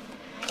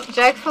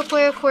 Jack for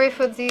player, 4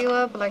 for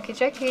dealer. Blacky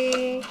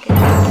Jackie.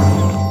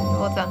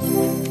 Well done.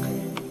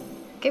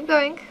 Keep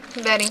going.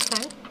 Betting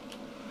time.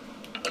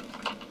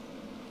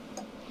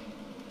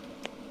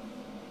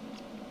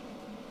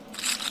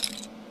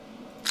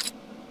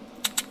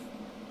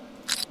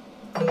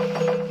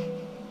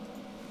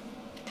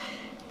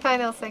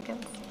 Final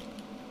seconds.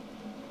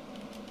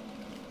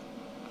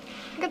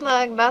 Good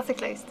luck.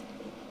 Basic list.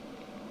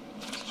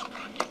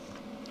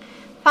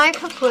 5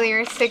 for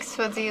player, 6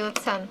 for deal,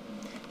 10.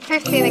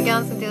 15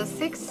 against the deal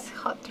 6.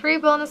 Hot 3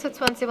 bonus with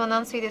 21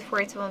 unseated,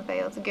 41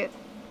 payouts. Good.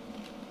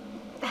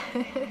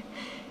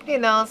 You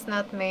know, it's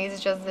not me,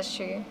 it's just the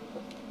shoe.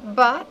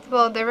 But,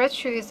 well, the red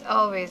shoe is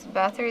always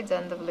better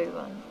than the blue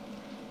one.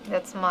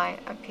 That's my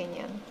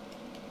opinion.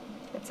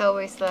 It's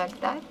always like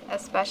that,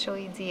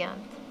 especially the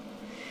end.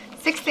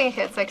 16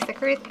 hits, like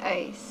secret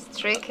ace.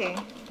 Tricky.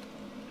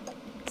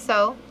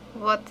 So,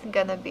 what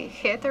gonna be?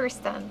 Hit or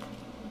stand?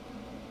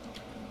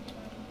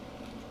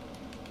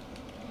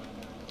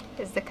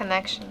 Is the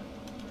connection.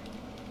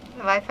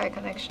 Wi-Fi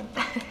connection.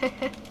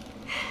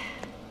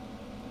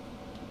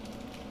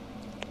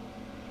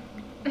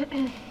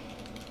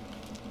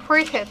 Four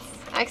hits.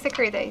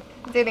 Execute 8.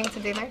 Dealing to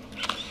dealer.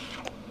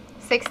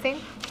 16.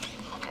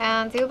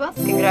 And deal bust.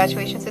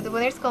 Congratulations to the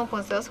winners.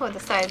 Compose those who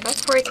decide bet.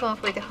 41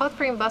 for the hot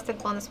cream busted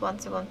bonus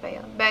 1-to-1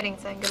 payout. Betting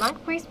time. Good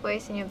luck. Please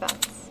place in your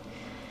bets.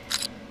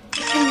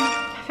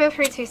 Feel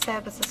free to use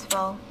habits as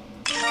well.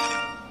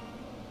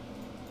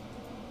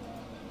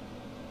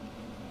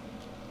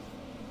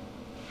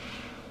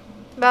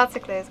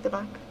 Basically, good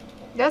luck.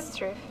 That's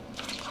true.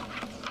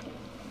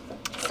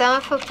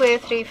 7 for player,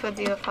 3 for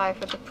deal, 5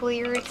 for the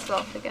player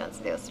itself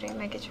against deal 3.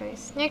 Make a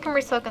choice.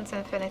 Newcomer welcome to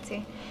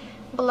infinity.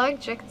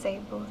 Blackjack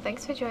table.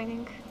 Thanks for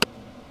joining.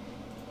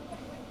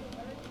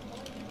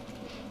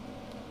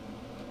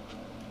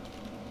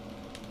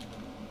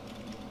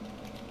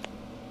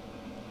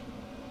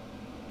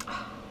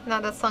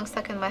 Now that song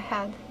stuck in my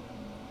head.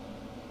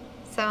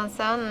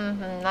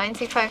 7-7,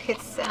 95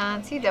 hits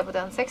and 2 double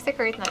down, 60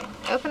 card 9.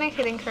 Opening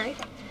hitting card.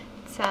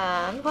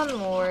 10, one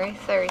more,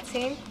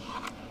 13.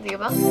 Deal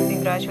bounce.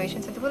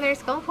 Congratulations to the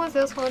winners. Compose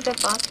those who want the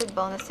busted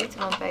bonus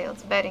 2-to-1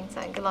 payouts. Betting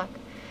time. Good luck.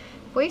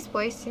 Please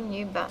place your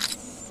new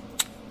bets.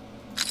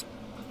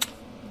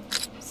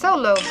 So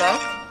low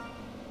bet.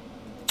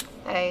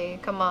 Hey,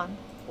 come on.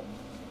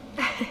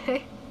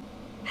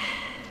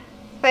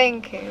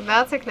 Thank you.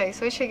 That's a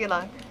close. Wish you good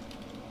luck.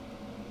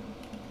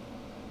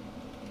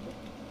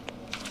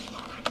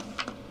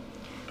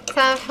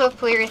 Ten for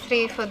player,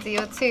 3 for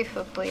deal, 2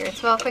 for player,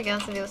 12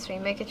 against the deal 3.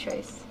 Make a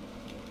choice.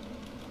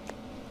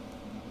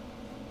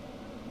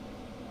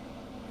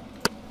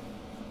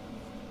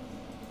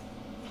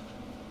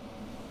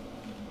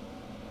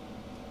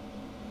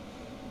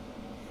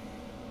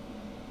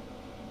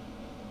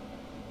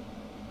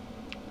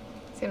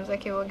 Seems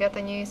like you will get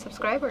a new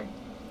subscriber.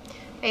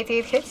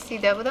 88 hits, see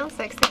double down,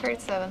 60 card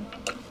 7.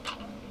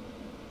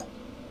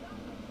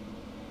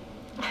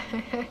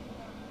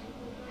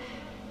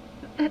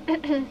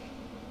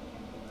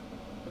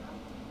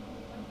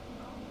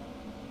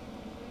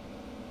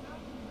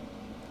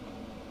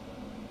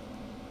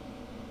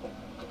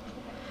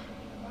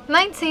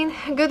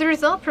 $19, good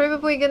result,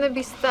 probably gonna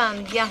be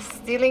stunned. Yes,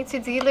 dealing to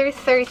dealer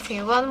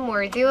 13. One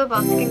more, deal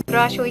about.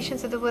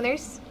 Congratulations to the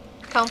winners.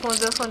 Compound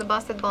bill from the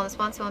busted bonus,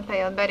 1-to-1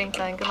 payout, betting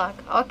time, good luck.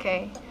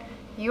 Okay,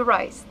 you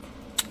raised.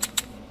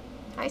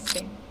 I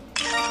see.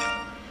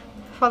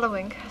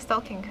 Following,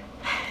 stalking.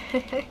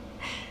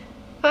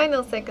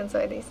 Final seconds,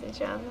 ladies and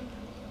gentlemen.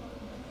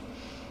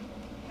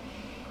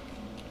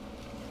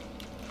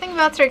 Think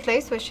about trick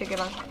place, wish you good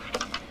luck.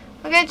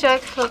 Okay,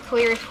 Jack, for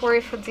clear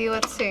 4 for deal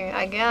at 2.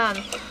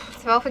 Again,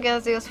 12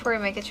 against deals 4,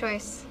 make a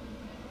choice.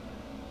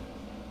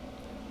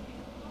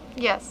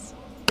 Yes.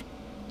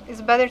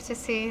 It's better to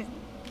see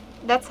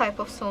that type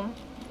of sum.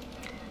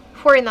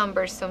 4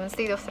 numbers sum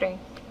instead of 3.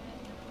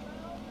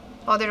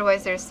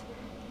 Otherwise there's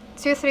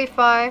 2, 3,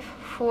 5,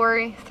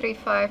 4, 3,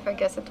 5, I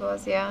guess it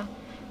was, yeah.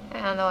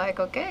 And like,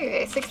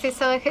 okay,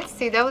 67 hits,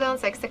 see double down,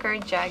 60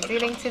 card Jack.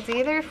 Dealing to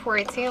dealer,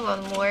 14,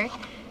 one more.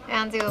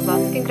 And deal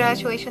about.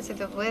 Congratulations to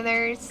the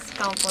winners.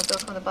 Count one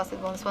from the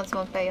busted bonus,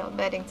 1-to-1 payout,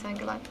 betting time,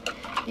 good luck.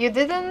 You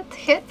didn't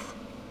hit.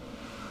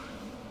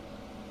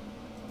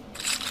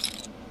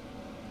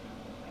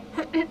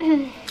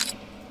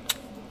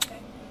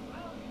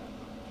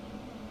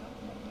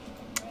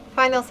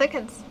 Final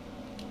seconds.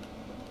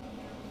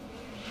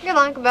 Good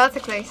luck, about to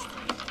place.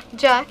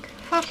 Jack,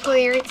 for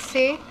clear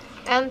 2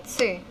 and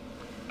 2.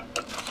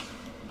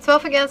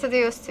 12 against the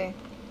deals 2.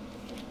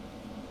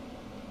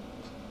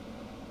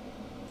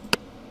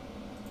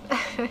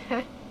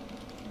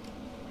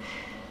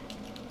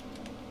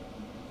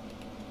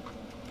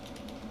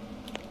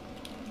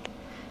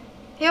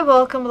 You're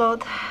welcome,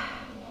 Lord.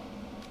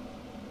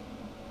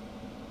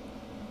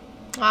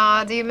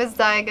 Do you miss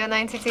Daiga?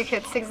 92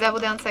 hits, 6 double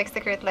down, 6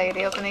 crit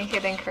lady, opening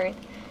hidden card.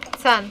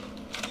 10.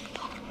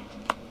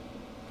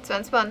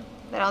 21.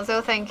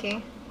 Ranzo, thank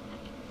you.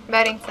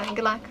 Betting time,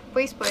 good luck.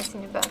 Please place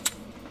in your bet.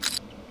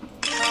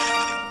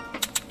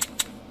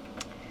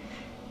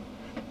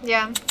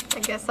 Yeah, I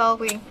guess I'll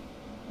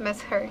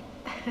miss her.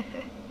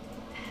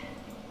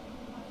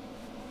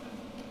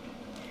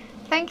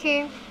 Thank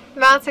you.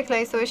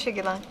 Magically, so wish you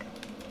good luck.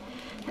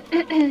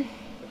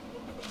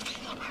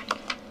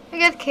 We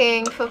get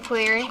king for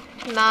clear,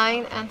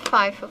 9 and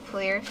 5 for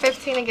clear,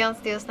 15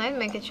 against deals 9,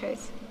 make a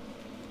choice.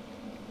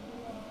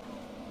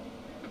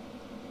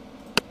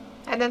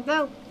 I don't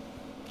know.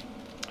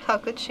 How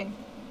could she?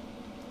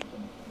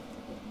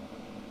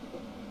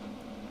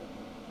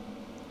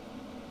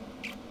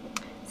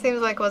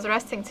 Seems like was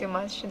resting too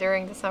much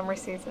during the summer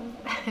season.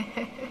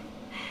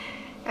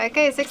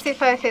 Okay,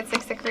 65 hits,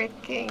 60 crit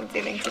king,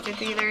 dealing to the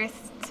dealers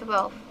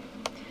 12.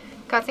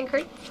 Cutting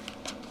crit.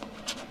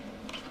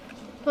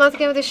 Last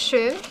game of the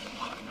shoe,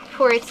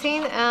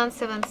 14 and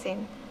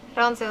 17.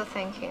 Ranzo,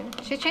 thank you.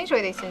 She changed,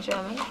 ladies and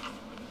gentlemen.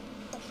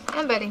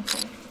 And betting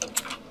time.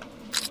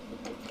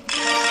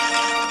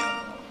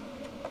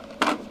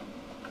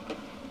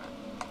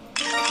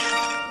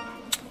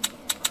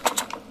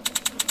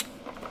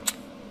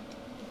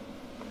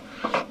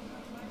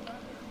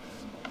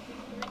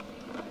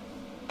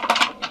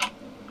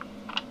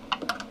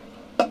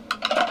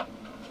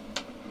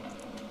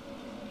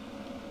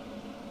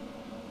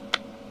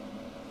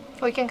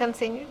 We can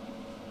continue.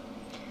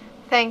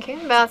 Thank you.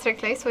 Bouncer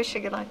place. Wish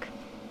you good luck.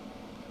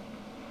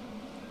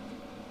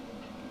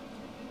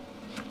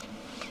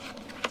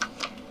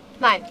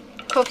 Nine.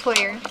 For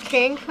player.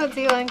 King for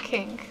deal and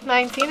king.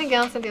 19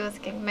 against the deal is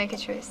king. Make a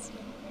choice.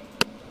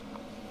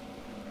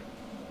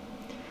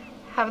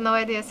 Have no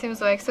idea. Seems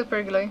like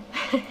super glue.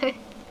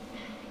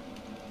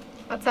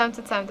 But time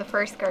to time the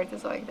first card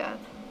is like that.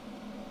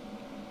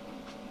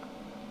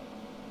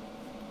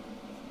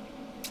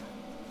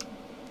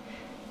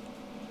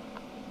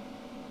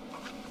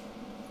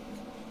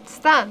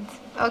 Stand.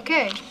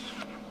 Okay.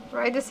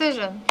 Right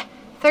decision.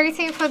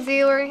 13 for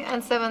dealer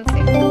and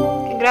 17.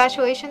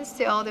 Congratulations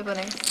to all the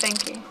winners.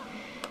 Thank you.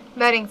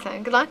 Betting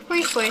time. Good luck.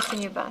 Please place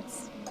in your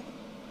bets.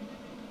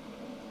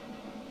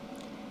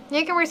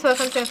 Newcomers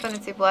welcome to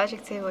Infinity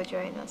Blagic will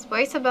join us.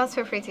 Place your bets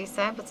for free to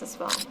samples as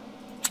well.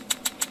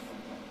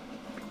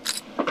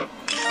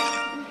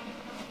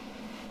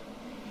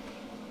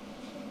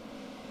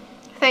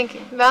 Thank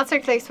you.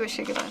 Bouncer clicks. Wish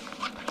you good luck.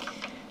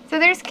 So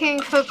there's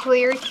king for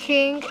clear,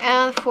 king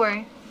and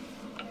 4.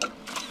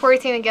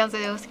 14 against the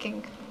deuce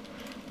king.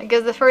 I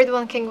guess the third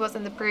one king was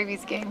in the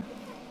previous game.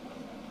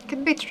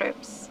 Could be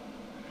trips.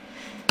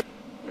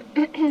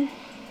 Hmm.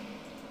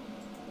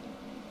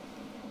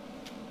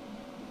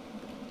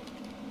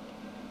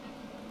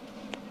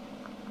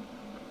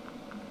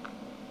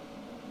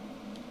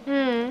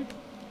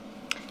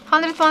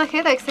 101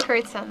 hit, extra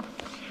card 10.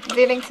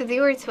 Dealing to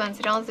dealer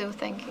 20, don't do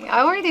thinking.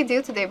 I already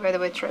do today, by the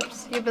way,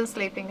 trips. You've been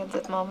sleeping at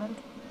that moment.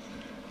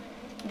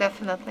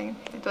 Definitely.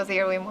 It was the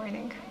early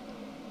morning.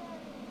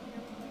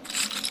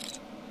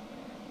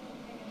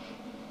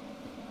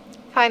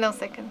 Final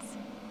seconds.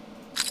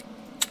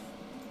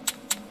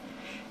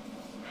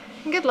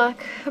 Good luck.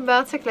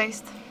 Bounce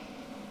placed.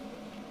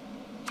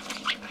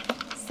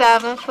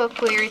 7 for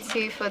clear,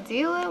 2 for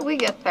dealer. We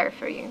get pair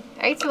for you.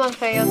 81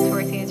 payouts,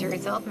 14 is your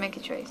result. Make a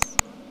choice.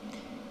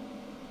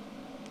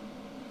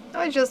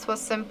 Oh, it just was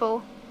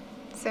simple.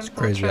 It's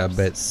crazy. Trips. I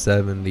bet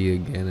 70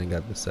 again and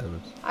got the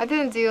 7s. I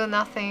didn't do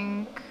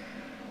nothing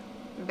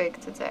big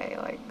today.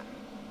 Like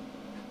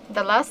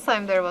the last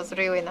time there was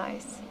really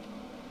nice.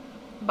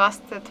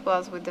 Busted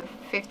was with the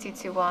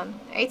 52-1.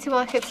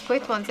 81 hit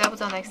split, 1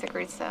 double on extra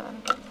crit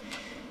 7.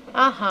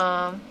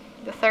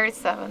 The third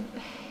 7.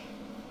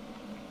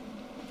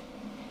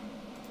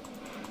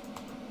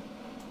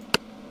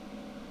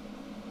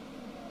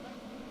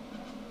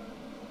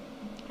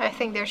 I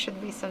think there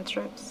should be some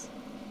trips.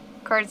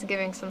 Cards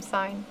giving some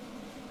sign.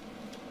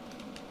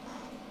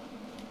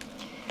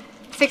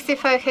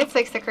 65 hits,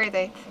 extra crit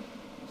 8.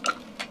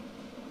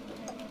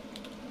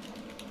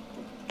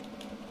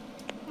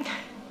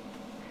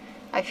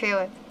 I feel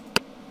it.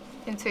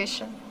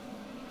 Intuition.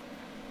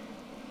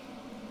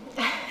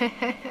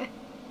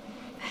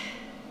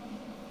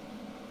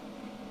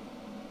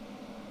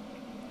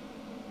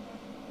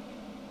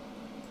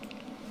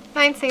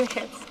 Nineteen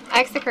hits.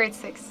 Extra card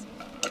 6.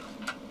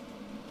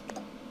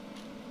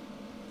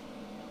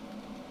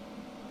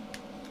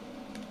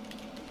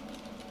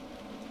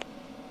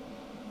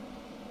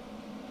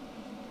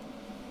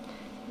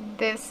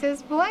 This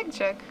is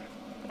blackjack,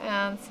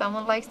 and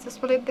someone likes to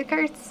split the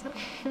cards.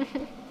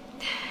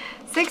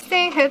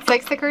 16 hits,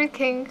 extra card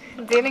king,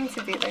 dealing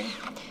to dealer.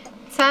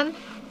 10,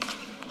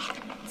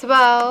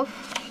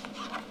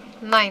 12,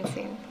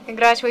 19.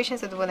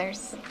 Congratulations to the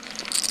winners.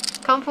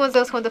 Compliments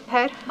those who won the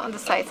pair on the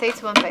sides.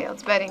 81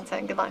 payouts. Betting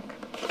 10. Good luck.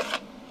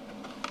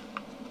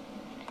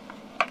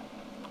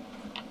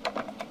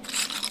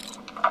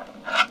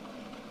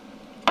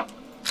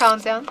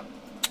 Countdown.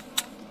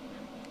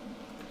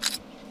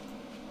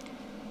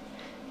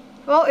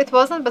 Well, it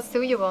wasn't, but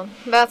still you won.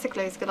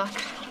 Basically, good luck.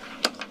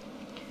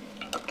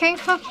 King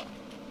for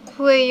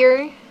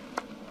player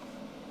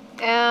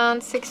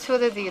and 6 for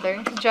the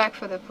dealer. Jack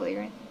for the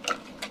player.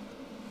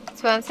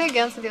 20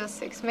 against the dealer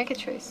 6. Make a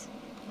choice.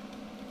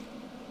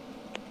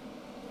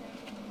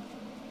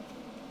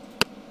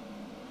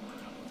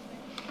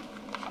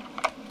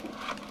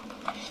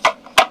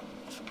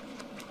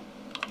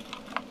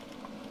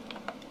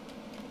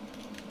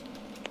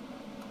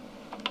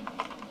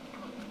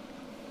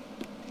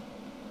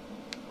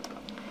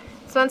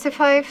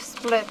 $25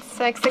 splits,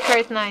 extra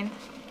card 9.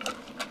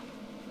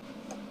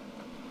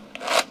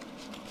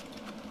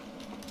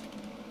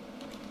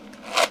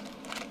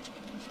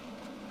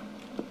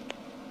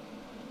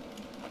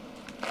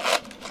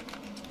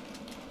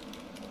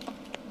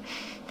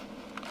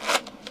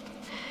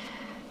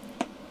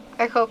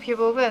 I hope you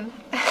will win.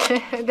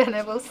 Then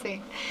I will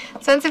see.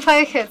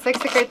 25 hits,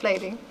 extra card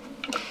lady.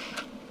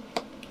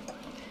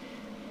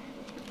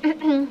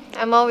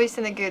 I'm always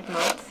in a good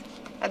mood.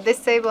 At this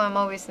table, I'm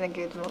always in a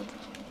good mood.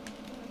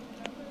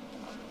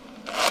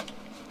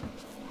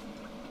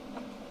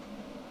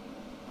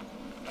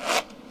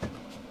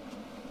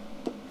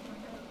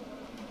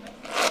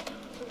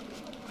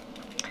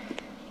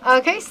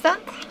 Okay,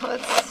 stand.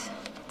 Let's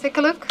take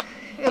a look.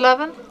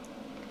 11.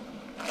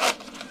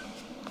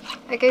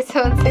 Okay,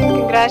 so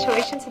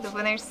congratulations to the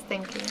winners.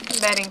 Thank you.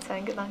 Betting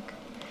 10. Good luck.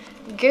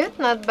 Good,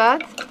 not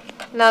bad.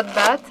 Not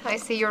bad. I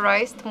see you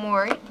raised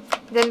more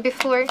than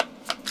before.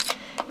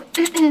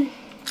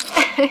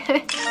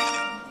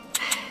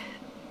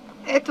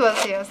 It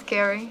was, yeah,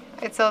 scary.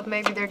 I thought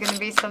maybe there are gonna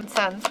be some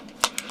 10.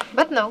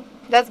 But no,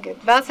 that's good.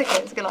 That's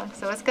okay. Good luck.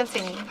 So let's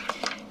continue.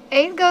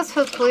 8 goes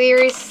for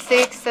player,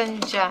 6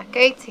 and jack.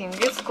 18.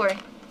 Good score.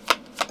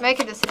 Make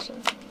a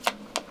decision.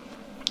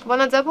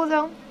 Wanna double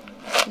down?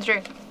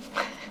 Drew.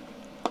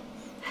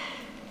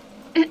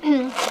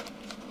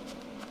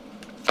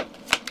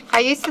 I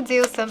used to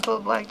deal simple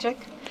blackjack.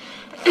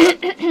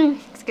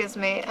 Excuse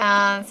me.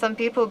 And some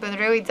people have been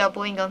really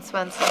doubling on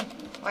Swenson.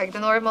 Like the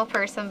normal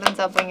person been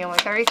doubling on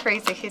like very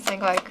crazy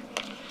hitting, like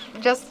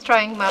just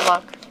trying my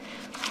luck.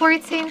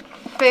 14,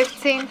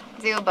 15,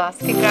 deal bust.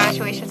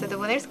 Congratulations to the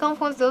winners.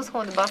 Confirms those who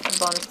won the busted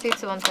bonus. 2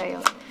 to 1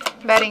 payout.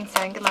 Betting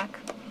 10. Good luck.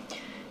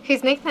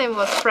 His nickname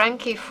was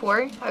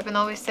Frankie4. I've been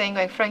always saying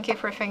like Frankie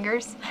for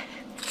fingers.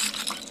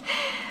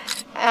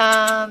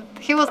 And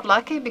he was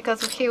lucky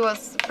because he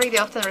was pretty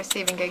often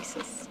receiving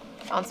aces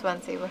on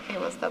 20 when he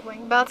was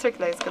doubling. Bad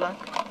circulates. Good luck.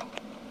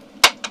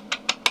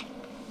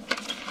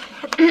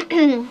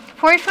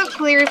 4 for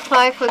clear,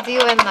 5 for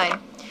deal and 9.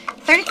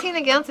 13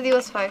 against the deal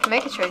is 5.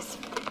 Make a choice.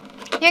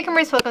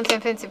 Yakimers, welcome to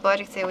Infinity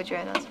Blackjack. Say what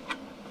join us.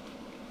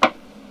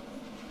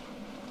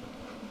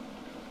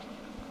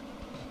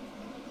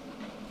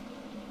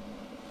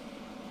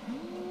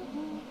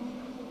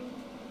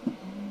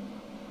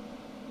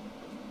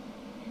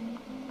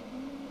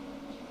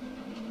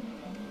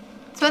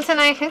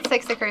 $29 hits,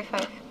 60 carry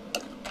 5.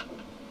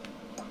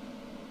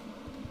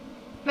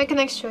 Make a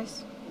next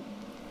choice.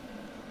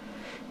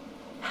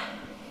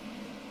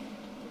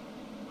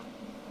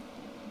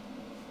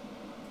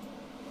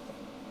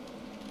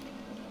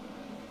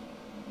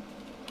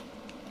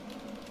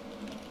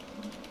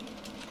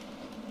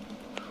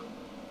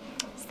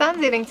 stand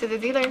leading to the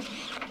dealer.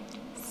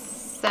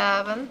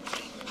 7,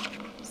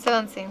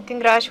 17.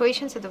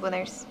 Congratulations to the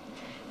winners.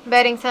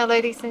 Betting time,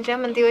 ladies and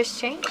gentlemen, dealers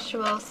change.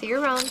 We'll see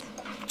you around.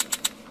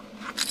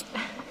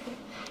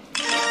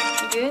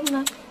 Good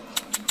luck.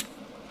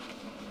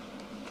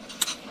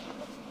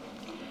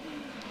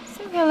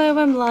 So hello,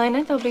 I'm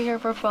Lynette. I'll be here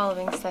for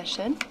following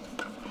session.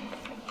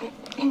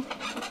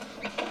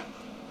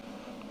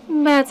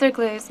 Bets are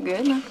closed.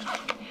 Good luck.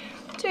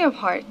 2 of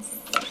hearts.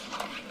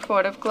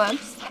 4 of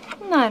clubs.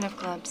 9 of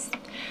clubs.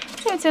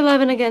 So it's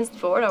 11 against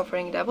 4,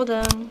 offering double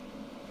down.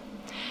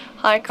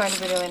 High card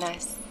would be really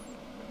nice.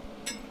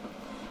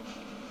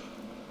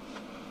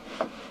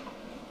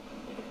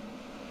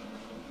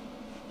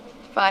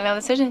 Final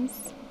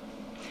decisions.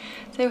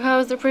 So how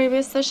was the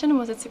previous session?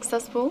 Was it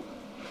successful?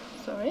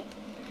 Sorry.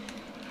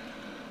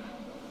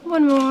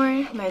 One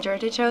more.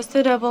 Majority chose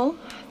to double.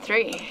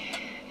 3.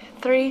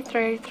 3,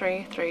 3,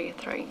 3, 3,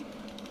 3.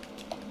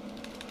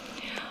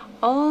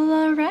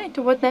 Alright,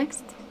 what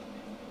next?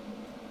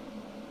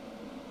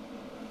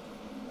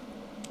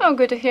 Oh,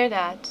 good to hear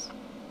that.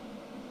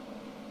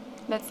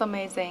 That's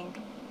amazing.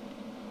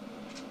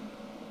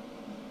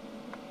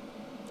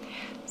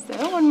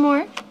 So, one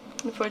more.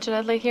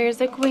 Unfortunately, here's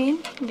the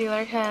queen.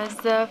 Dealer has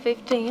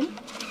 15,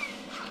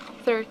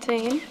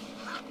 13,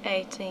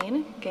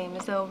 18. Game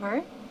is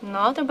over.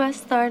 Not the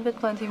best start, but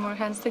plenty more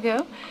hands to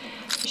go.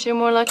 Wish you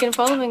more luck in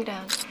following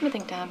round.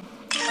 Meeting time.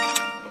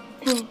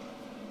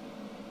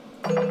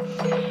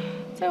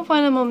 So,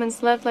 final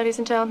moments left, ladies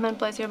and gentlemen.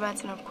 Place your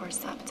bets and, of course,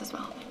 stop it as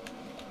well.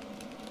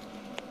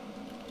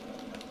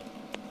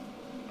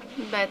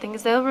 Betting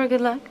is over.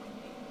 Good luck.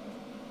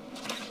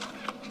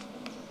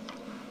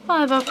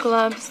 5 of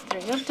clubs,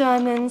 3 of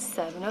diamonds,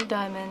 7 of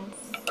diamonds,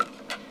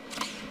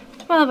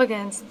 12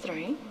 against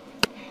 3.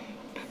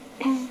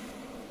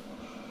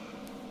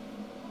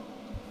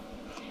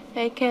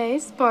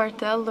 AK,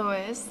 Sparta,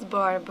 Lewis,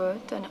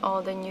 Barbut, and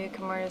all the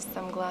newcomers,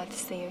 I'm glad to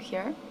see you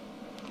here.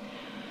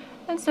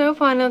 And so,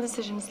 final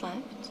decisions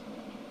left.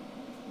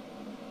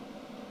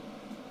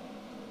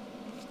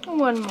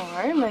 One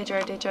more,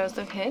 majority chose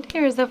to hit.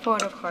 Here's the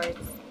 4 of hearts.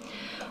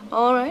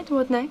 Alright,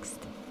 what next?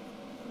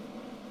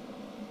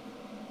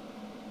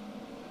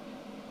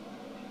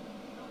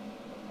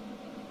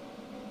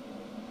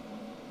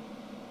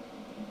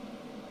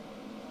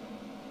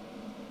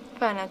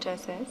 Final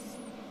choices.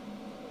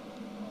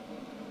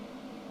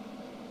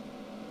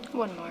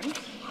 One more.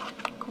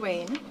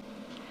 Queen.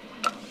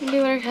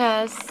 Dealer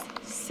has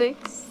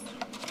 6,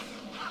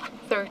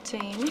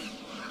 13,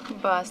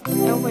 bust,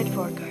 and with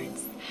 4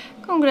 cards.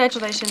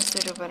 Congratulations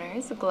to the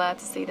winners. Glad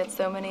to see that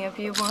so many of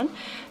you won.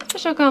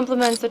 Special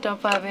compliments to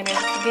top 5 winners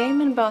of the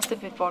game and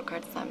busted with 4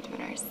 cards slammed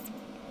winners.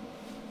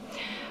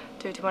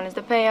 2 to 1 is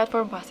the payout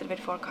for busted with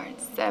 4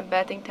 cards.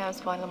 Betting time's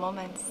final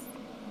moments.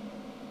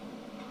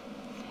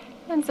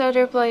 And so,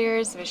 dear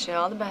players, wish you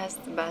all the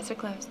best. The bets are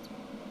closed.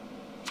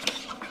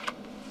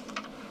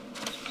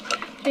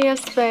 3 of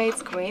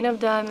spades, queen of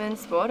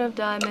diamonds, 4 of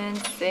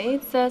diamonds.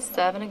 It's a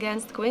 7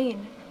 against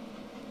queen.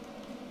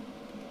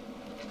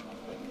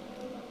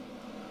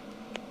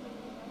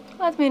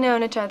 Let me know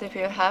in the chat if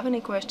you have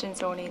any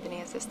questions or need any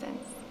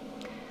assistance.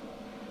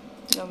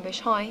 Don't be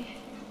shy.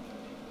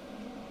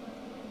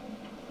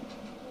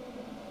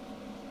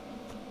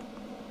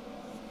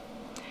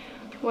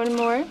 One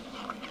more.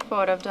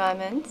 4 of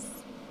diamonds.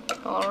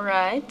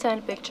 Alright,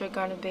 and picture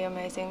gonna be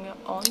amazing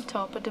on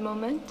top at the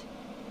moment.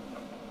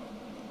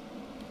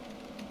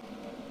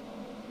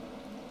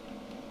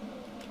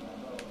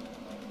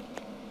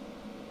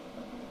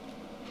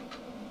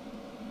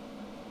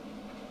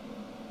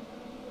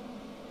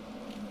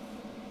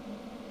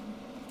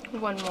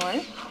 One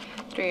more.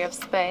 3 of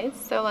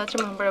spades. So let's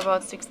remember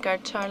about 6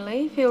 card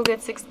Charlie. If you'll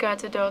get 6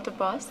 cards without a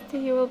bust,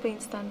 you will be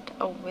instant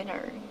a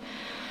winner.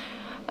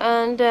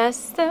 And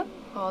so,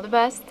 all the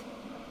best.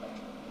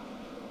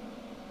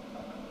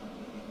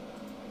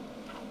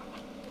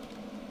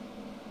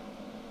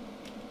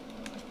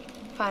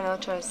 Final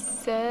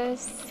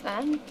choices,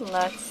 and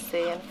let's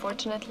see.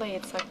 Unfortunately,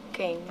 it's a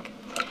king.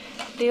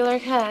 Dealer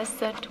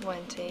has a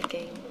 20.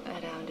 Game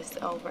round is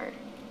over.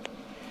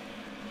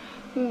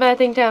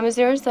 Betting time is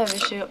yours. I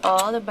wish you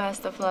all the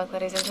best of luck,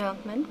 ladies and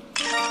gentlemen.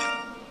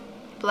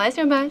 Place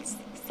your bets,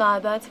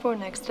 side bets for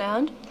next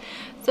round.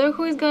 So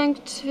who is going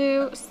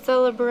to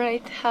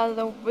celebrate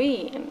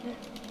Halloween?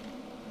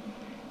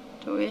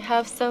 Do we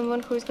have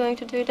someone who's going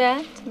to do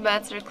that?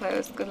 Bets are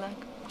closed. Good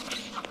luck.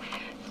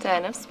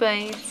 10 of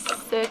spades,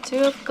 so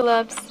 2 of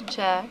clubs,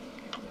 jack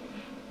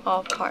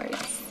of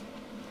hearts,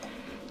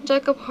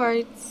 jack of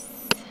hearts,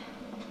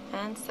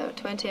 and so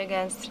 20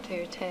 against 2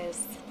 it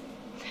is.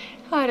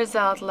 High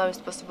result,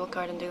 lowest possible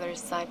card on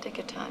dealer's side. Take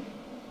your time.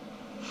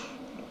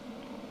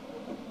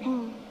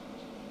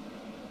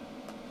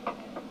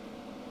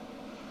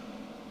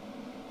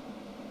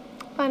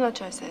 Final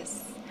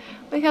choices.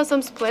 We have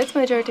some splits.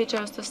 Majority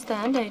chose to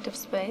stand. 8 of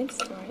spades.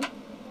 Sorry.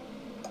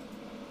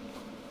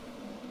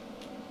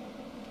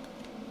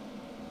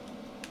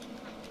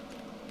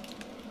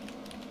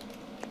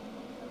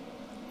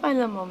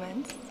 Final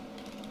moments.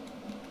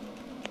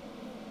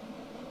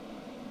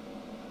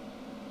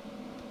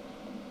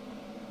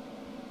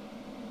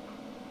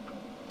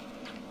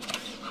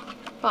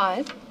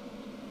 5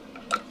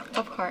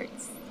 of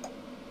hearts.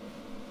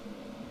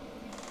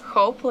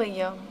 Hope,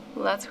 Leo.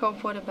 Let's hope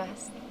for the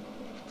best.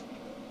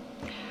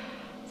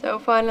 So,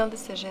 final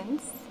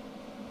decisions.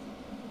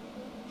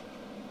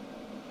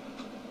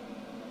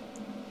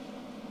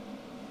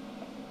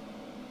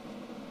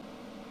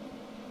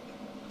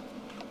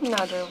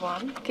 Another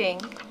one,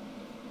 king.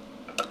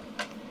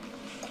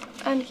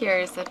 And here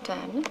is a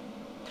 10.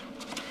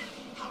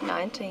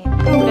 19.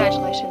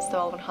 Congratulations to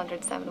all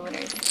 107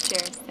 winners.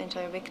 Cheers.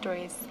 Enjoy your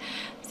victories.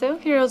 So,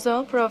 here's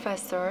all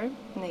Professor,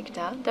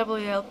 Nikta,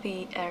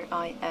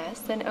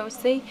 WLPRIS, and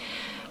OC.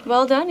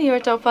 Well done. You're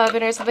top 5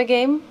 winners of the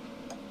game.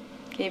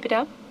 Keep it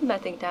up.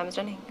 Betting time is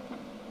running.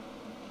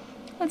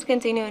 Let's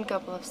continue in a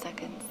couple of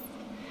seconds.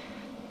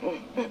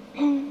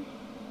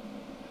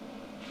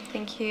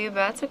 Thank you.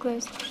 Bets are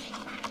closed.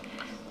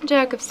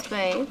 Jack of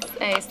spades,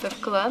 ace of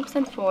clubs,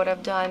 and 4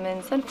 of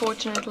diamonds.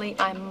 Unfortunately,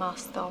 I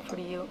must offer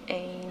you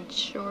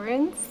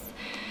insurance.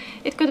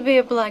 It could be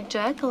a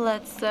blackjack.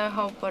 Let's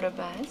hope for the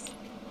best.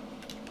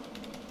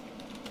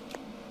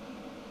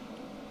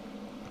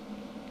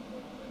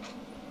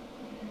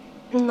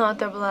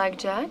 Not a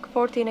blackjack.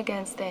 14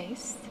 against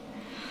ace.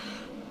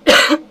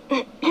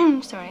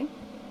 Sorry.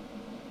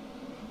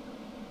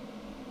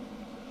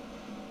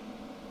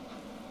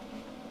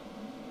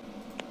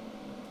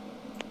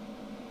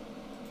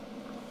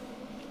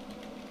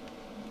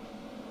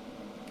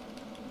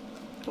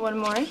 One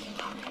more.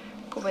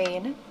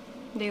 Queen.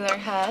 Dealer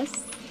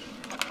has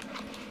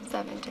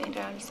 17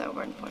 rounds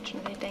over,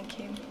 unfortunately. Thank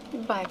you.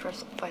 Bye,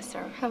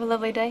 Professor. Have a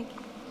lovely day.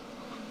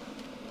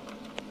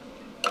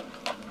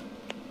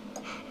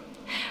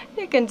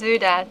 You can do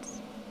that.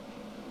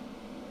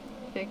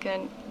 You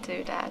can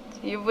do that.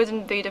 You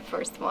wouldn't be the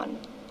first one.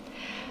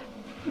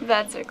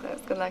 That's so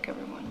close. Good luck,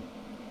 everyone.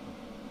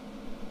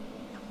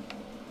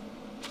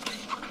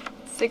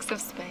 6 of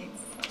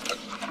spades,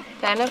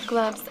 10 of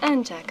clubs,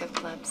 and Jack of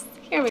clubs.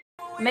 Here we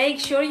go. Make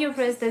sure you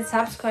press the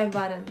subscribe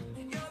button.